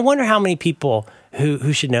 And I wonder how many people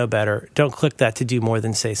who should know better don't click that to do more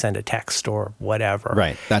than, say, send a text or whatever.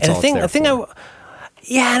 Right. That's all it's there for.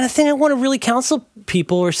 And the thing I want to really counsel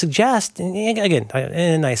people or suggest, and again,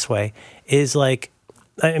 in a nice way, is like,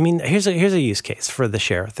 I mean, here's a use case for the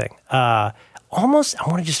share thing. I want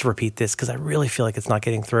to just repeat this because I really feel like it's not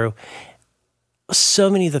getting through. So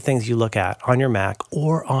many of the things you look at on your Mac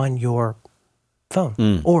or on your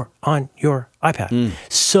phone or on your iPad,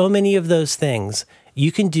 so many of those things,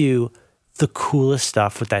 you can do the coolest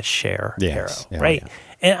stuff with that share arrow, right? Yeah.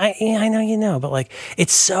 And I know but like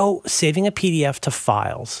it's so saving a PDF to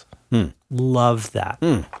files. Love that.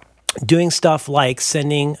 Doing stuff like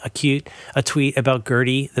sending a tweet about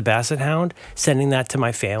Gertie the Basset Hound, sending that to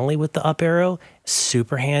my family with the up arrow,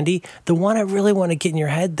 super handy. The one I really want to get in your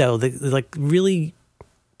head though, like really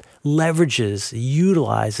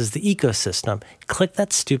utilizes the ecosystem. Click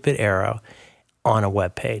that stupid arrow on a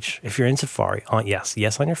web page. If you're in Safari,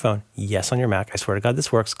 yes on your phone, yes on your Mac. I swear to God,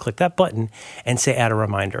 this works. Click that button and say add a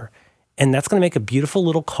reminder. And that's going to make a beautiful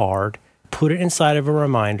little card, put it inside of a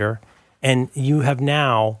reminder, and you have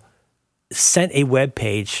now sent a web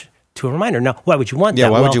page to a reminder. Now, why would you want that? Yeah,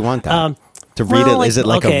 why would you want that? To read it? Is it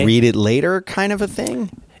like a read it later kind of a thing?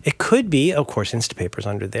 It could be, of course, Instapaper's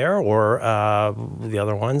under there or the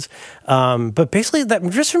other ones. But basically,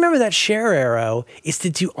 just remember that share arrow is to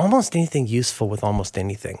do almost anything useful with almost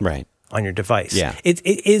anything on your device. Yeah.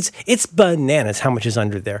 It's bananas how much is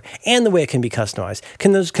under there and the way it can be customized.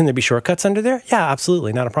 Can there be shortcuts under there? Yeah,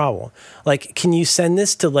 absolutely. Not a problem. Like, can you send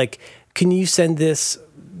this PDF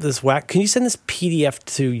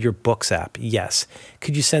to your Books app? Yes.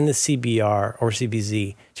 Could you send this CBR or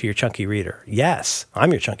CBZ to your Chunky Reader? Yes. I'm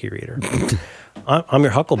your Chunky Reader. I'm your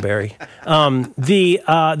Huckleberry.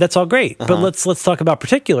 That's all great. But let's talk about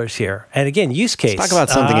particulars here. And again, use case. Let's talk about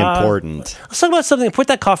something important. Let's talk about something. Put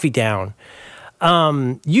that coffee down.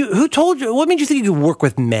 Who told you? What made you think you could work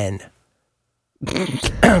with men?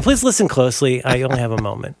 Please listen closely. I only have a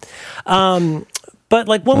moment. But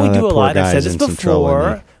like when we do a lot, I've said this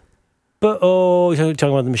before. But you're talking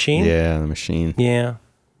about the machine? Yeah, the machine. Yeah.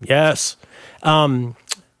 Yes. It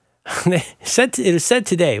was said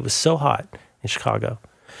today, it was so hot in Chicago.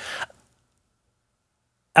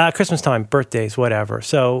 Christmas time, birthdays, whatever.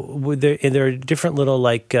 So there are different little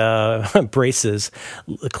braces,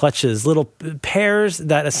 clutches, little pairs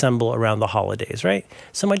that assemble around the holidays, right?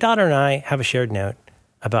 So my daughter and I have a shared note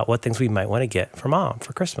about what things we might want to get for Mom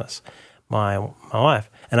for Christmas. My wife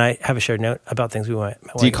and I have a shared note about things we want.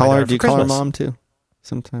 Do you call her Mom too?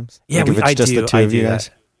 Sometimes. Yeah, I do. The two of you guys.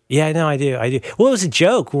 Yeah, no, I do. Well, it was a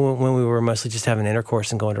joke when we were mostly just having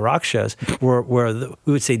intercourse and going to rock shows, where we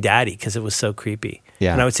would say "Daddy" because it was so creepy.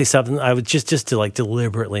 Yeah, and I would say something. I would just to like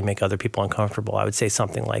deliberately make other people uncomfortable. I would say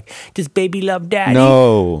something like, "Does baby love Daddy?"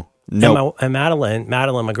 No. And Madeline,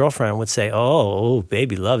 my girlfriend, would say, "Oh,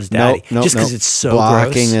 baby loves Daddy," just because it's so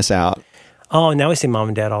blocking gross. this out. Oh, now we say Mom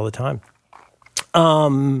and Dad all the time.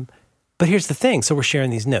 But here's the thing. So we're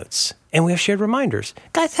sharing these notes and we have shared reminders.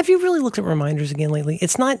 Guys, have you really looked at reminders again lately?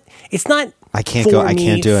 It's not. I can't do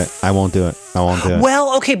it. I won't do it.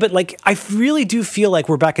 Well, okay. But like, I really do feel like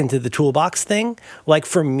we're back into the toolbox thing. Like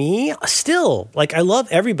for me, still, like I love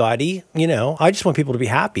everybody, I just want people to be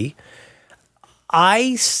happy.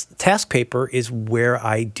 Task paper is where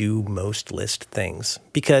I do most list things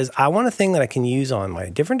because I want a thing that I can use on my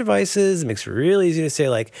different devices. It makes it really easy to say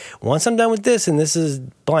like, once I'm done with this and this is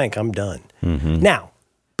blank, I'm done. Mm-hmm. Now,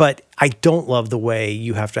 but I don't love the way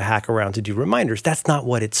you have to hack around to do reminders. That's not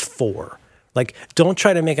what it's for. Like, don't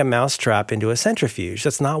try to make a mousetrap into a centrifuge.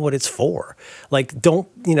 That's not what it's for. Like,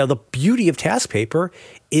 the beauty of task paper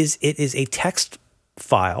is it is a text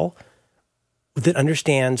file that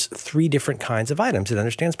understands 3 different kinds of items. It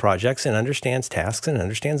understands projects, and understands tasks, and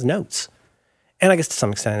understands notes. And I guess to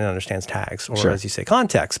some extent it understands tags, or as you say,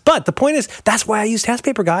 context. But the point is, that's why I use task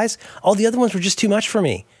paper, guys. All the other ones were just too much for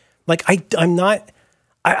me. Like,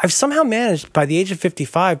 I've somehow managed by the age of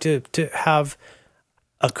 55 to have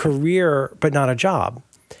a career, but not a job.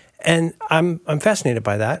 And I'm fascinated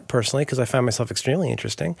by that personally because I find myself extremely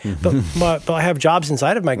interesting. But I have jobs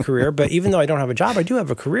inside of my career. But even though I don't have a job, I do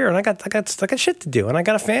have a career, and I got shit to do, and I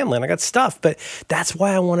got a family, and I got stuff. But that's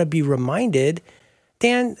why I want to be reminded.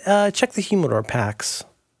 Dan, check the humidor packs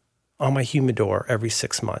on my humidor every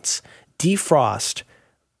 6 months. Defrost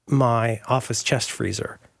my office chest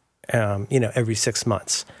freezer, every 6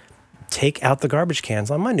 months. Take out the garbage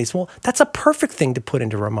cans on Mondays. Well, that's a perfect thing to put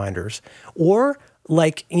into reminders. Or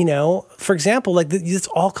like, for example, like this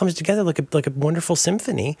all comes together like a wonderful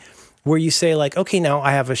symphony where you say like, okay, now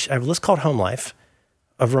I have a list called Home Life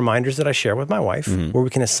of reminders that I share with my wife where we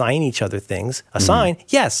can assign each other things.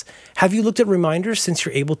 Yes. Have you looked at reminders since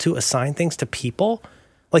you're able to assign things to people?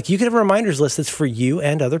 Like you can have a reminders list that's for you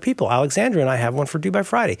and other people. Alexandra and I have one for Due by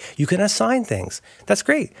Friday. You can assign things. That's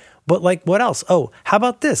great. But like, what else? Oh, how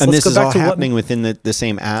about this? And Let's this go back is all to happening within the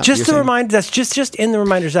same app? Just the reminder. That's just in the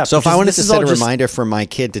reminders app. So if I wanted to set a reminder for my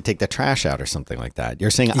kid to take the trash out or something like that,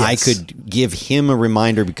 you're saying I could give him a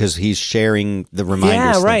reminder because he's sharing the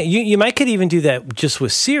reminders. Yeah, right. You might could even do that just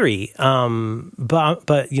with Siri.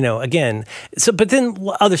 But again, but then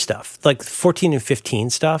other stuff like 14 and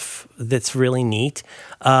 15 stuff that's really neat.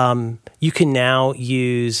 You can now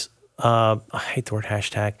use I hate the word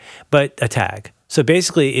hashtag, but a tag. So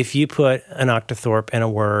basically, if you put an octothorpe and a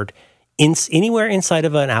word anywhere inside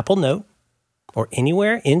of an Apple Note or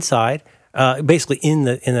anywhere inside, basically in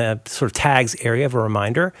the sort of tags area of a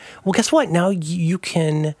reminder, well, guess what? Now you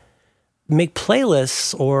can make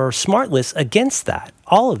playlists or smart lists against that,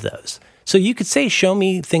 all of those. So you could say, show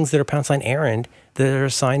me things that are # errand that are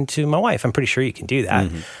assigned to my wife. I'm pretty sure you can do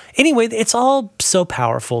that. Anyway, it's all so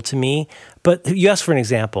powerful to me. But you asked for an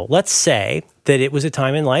example. Let's say that it was a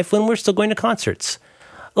time in life when we're still going to concerts.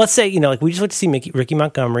 Let's say, like we just went to see Ricky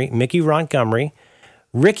Montgomery,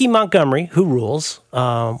 who rules,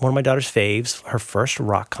 one of my daughter's faves, her first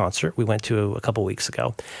rock concert we went to a couple weeks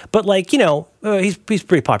ago. But he's a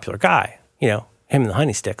pretty popular guy, him and the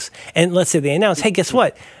Honey Sticks. And let's say they announce, hey, guess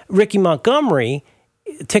what? Ricky Montgomery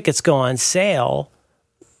tickets go on sale,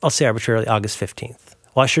 I'll say arbitrarily, August 15th.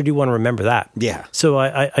 Well, I sure do want to remember that. Yeah. So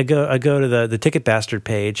I go to the Ticket Bastard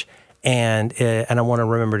page and I want to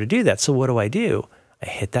remember to do that. So what do? I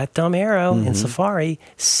hit that dumb arrow in Safari,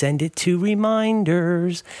 send it to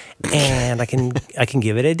reminders, and I can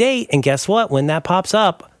give it a date. And guess what? When that pops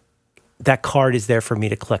up, that card is there for me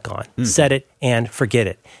to click on, set it, and forget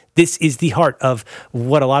it. This is the heart of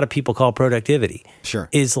what a lot of people call productivity. Sure.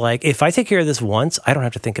 Is like, if I take care of this once, I don't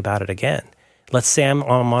have to think about it again. Let's say I'm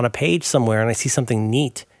on a page somewhere and I see something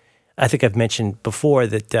neat. I think I've mentioned before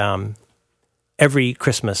that every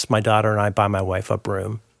Christmas, my daughter and I buy my wife a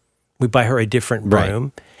broom. We buy her a different broom.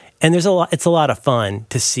 Right. And it's a lot of fun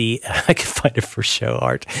to see. I can find it for show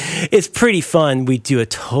art. It's pretty fun. We do a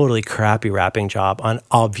totally crappy wrapping job on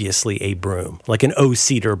obviously a broom, like an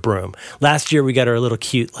O-cedar broom. Last year we got her a little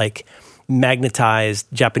cute, like magnetized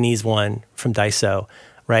Japanese one from Daiso,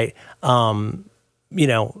 right?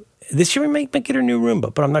 This year we might get her new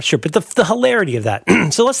Roomba, but I'm not sure. But the hilarity of that.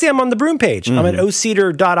 So let's say I'm on the broom page. I'm at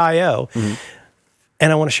ocedar.io.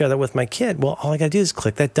 And I want to share that with my kid. Well, all I got to do is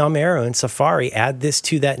click that dumb arrow in Safari, add this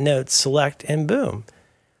to that note, select, and boom.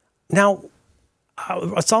 Now,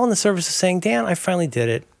 it's all in the service of saying, Dan, I finally did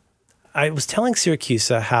it. I was telling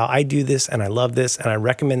Siracusa how I do this, and I love this, and I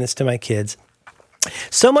recommend this to my kids.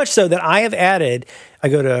 So much so that I have added, I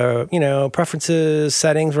go to, preferences,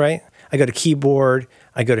 settings, right? I go to keyboard,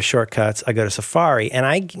 I go to shortcuts, I go to Safari, and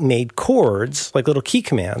I made chords, like little key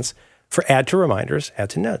commands, for add to reminders, add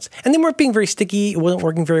to notes. And they weren't being very sticky. It wasn't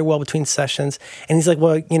working very well between sessions. And he's like,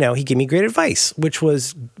 well, he gave me great advice, which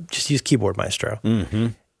was just use Keyboard Maestro.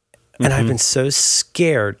 And I've been so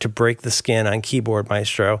scared to break the skin on Keyboard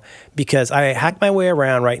Maestro because I hack my way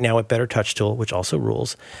around right now with Better Touch Tool, which also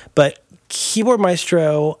rules. But Keyboard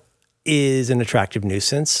Maestro is an attractive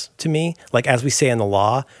nuisance to me. Like, as we say in the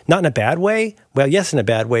law, not in a bad way. Well, yes, in a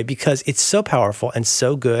bad way, because it's so powerful and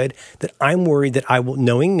so good that I'm worried that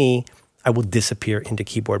knowing me, I will disappear into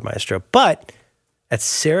Keyboard Maestro. But at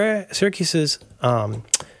Syracuse's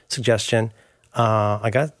suggestion, I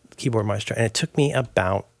got Keyboard Maestro, and it took me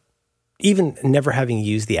about, even never having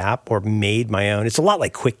used the app or made my own, it's a lot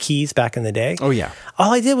like Quick Keys back in the day. Oh, yeah.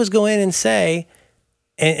 All I did was go in and say,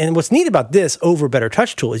 and what's neat about this over Better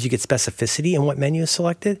Touch Tool is you get specificity in what menu is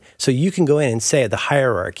selected. So you can go in and say the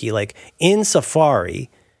hierarchy, like in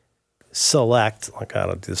Safari, select, like I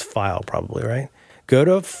don't do this file probably, right? Go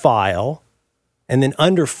to File, and then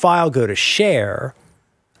under File, go to Share,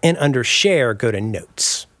 and under Share, go to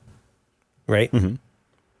Notes, right?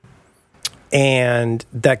 And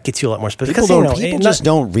that gets you a lot more specific. People just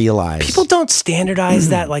don't realize. People don't standardize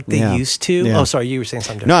that like they used to. Yeah. Oh, sorry, you were saying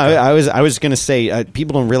something different. No, I was going to say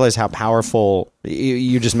people don't realize how powerful.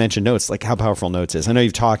 You just mentioned Notes, like how powerful Notes is. I know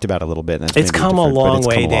you've talked about it a little bit. And it's come a long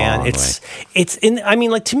way, Dan. It's in. I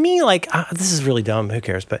mean, like to me, like this is really dumb. Who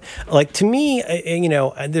cares? But like to me,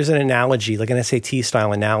 there's an analogy, like an SAT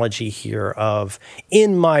style analogy here of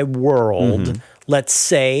in my world. Let's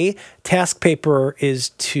say task paper is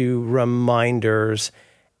to reminders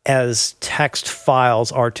as text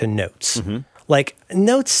files are to notes. Like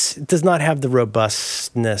Notes does not have the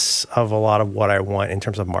robustness of a lot of what I want in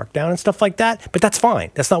terms of markdown and stuff like that, but that's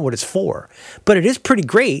fine. That's not what it's for. But it is pretty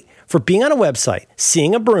great for being on a website,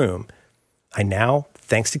 seeing a broom. I now,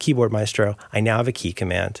 thanks to Keyboard Maestro, I now have a key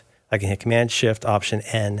command. I can hit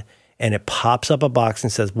Command-Shift-Option-N, and it pops up a box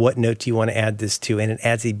and says, what note do you want to add this to? And it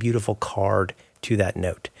adds a beautiful card to that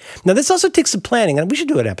note. Now, this also takes some planning, and we should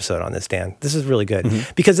do an episode on this, Dan. This is really good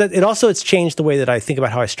because it's changed the way that I think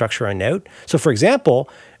about how I structure a note. So, for example,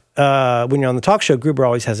 when you're on the talk show, Gruber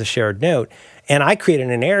always has a shared note, and I created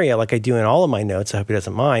an area like I do in all of my notes, I hope he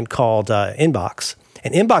doesn't mind, called Inbox.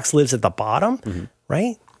 And Inbox lives at the bottom,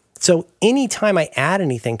 right? So anytime I add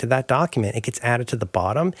anything to that document, it gets added to the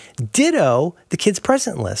bottom. Ditto the kids'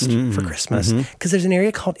 present list for Christmas, because there's an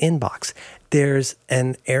area called Inbox. There's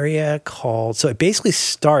an area called, so it basically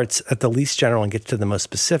starts at the least general and gets to the most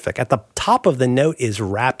specific. At the top of the note is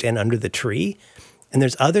wrapped in under the tree. And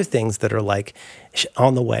there's other things that are like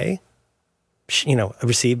on the way,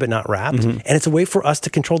 received but not wrapped. And it's a way for us to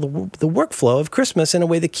control the workflow of Christmas in a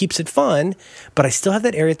way that keeps it fun. But I still have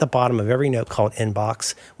that area at the bottom of every note called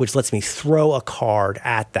Inbox, which lets me throw a card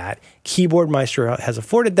at that. Keyboard Maestro has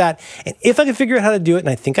afforded that. And if I can figure out how to do it, and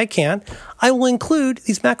I think I can, I will include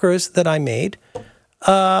these macros that I made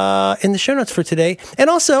in the show notes for today. And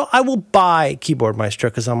also, I will buy Keyboard Maestro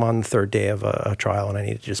because I'm on the third day of a trial and I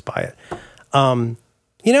need to just buy it.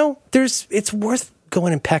 It's worth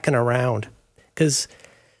going and pecking around. Because,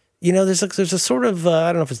 there's a sort of,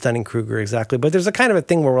 I don't know if it's Dunning-Kruger exactly, but there's a kind of a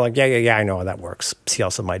thing where we're like, yeah, I know how that works. See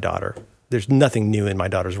also my daughter. There's nothing new in my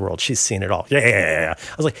daughter's world. She's seen it all. Yeah.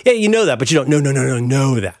 I was like, yeah, you know that, but you don't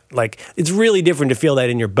know that. Like, it's really different to feel that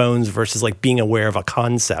in your bones versus like being aware of a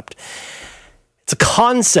concept. It's a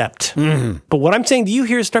concept. Mm-hmm. But what I'm saying to you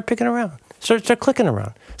here is start picking around. Start clicking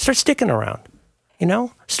around. Start sticking around.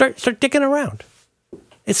 Start dicking around.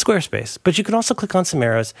 It's Squarespace. But you can also click on some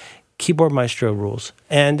arrows. Keyboard Maestro rules.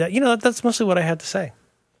 And, that's mostly what I had to say.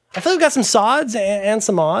 I feel like we've got some sods and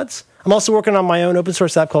some odds. I'm also working on my own open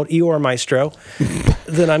source app called Eeyore Maestro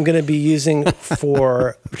that I'm going to be using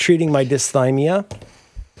for treating my dysthymia.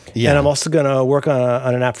 Yeah. And I'm also going to work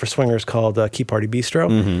on an app for swingers called Key Party Bistro.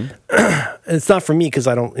 Mm-hmm. It's not for me because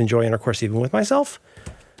I don't enjoy intercourse even with myself.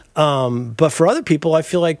 But for other people, I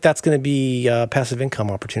feel like that's going to be a passive income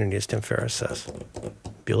opportunity, as Tim Ferriss says.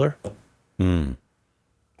 Bueller?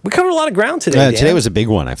 We covered a lot of ground today. Today was a big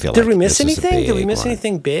one, I feel like. Did we miss anything? Did we miss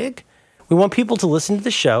anything big? We want people to listen to the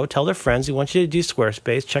show, tell their friends. We want you to do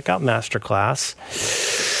Squarespace. Check out Masterclass.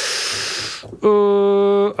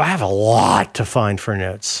 I have a lot to find for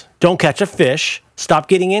notes. Don't catch a fish. Stop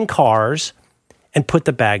getting in cars. And put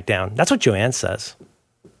the bag down. That's what Joanne says.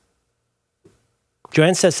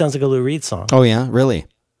 Joanne says sounds like a Lou Reed song. Oh, yeah? Really?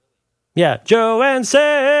 Yeah. Joanne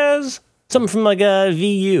says... Something from like a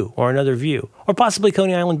VU or Another View. Or possibly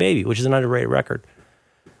Coney Island Baby, which is an underrated record.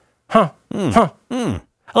 A lot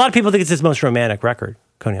of people think it's his most romantic record,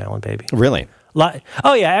 Coney Island Baby. Really?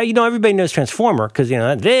 Oh, yeah. Everybody knows Transformer because,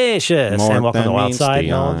 that vicious More and Welcome to the Wild Side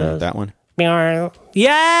and all of those. That one?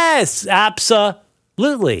 Yes,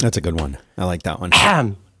 absolutely. That's a good one. I like that one.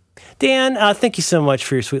 Dan, thank you so much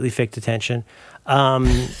for your sweetly faked attention.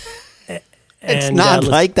 It's not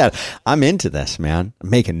like that. I'm into this, man.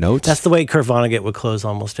 I'm making notes. That's the way Kurt Vonnegut would close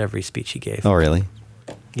almost every speech he gave. Oh, really?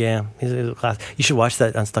 Yeah. He's a class. You should watch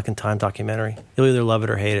that Unstuck in Time documentary. You'll either love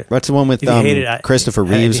it or hate it. That's the one with Christopher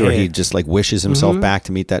Reeves where he just like wishes himself back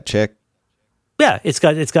to meet that chick. Yeah, it's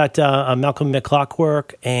got Malcolm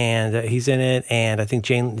McClockwork, and he's in it, and I think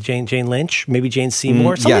Jane Lynch, maybe Jane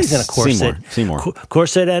Seymour. Somebody's in a corset. Seymour.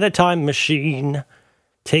 Corset at a time machine,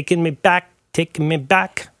 taking me back.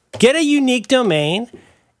 Get a unique domain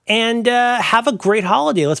and have a great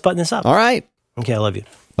holiday. Let's button this up. All right. Okay, I love you.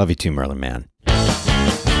 Love you too, Merlin, man.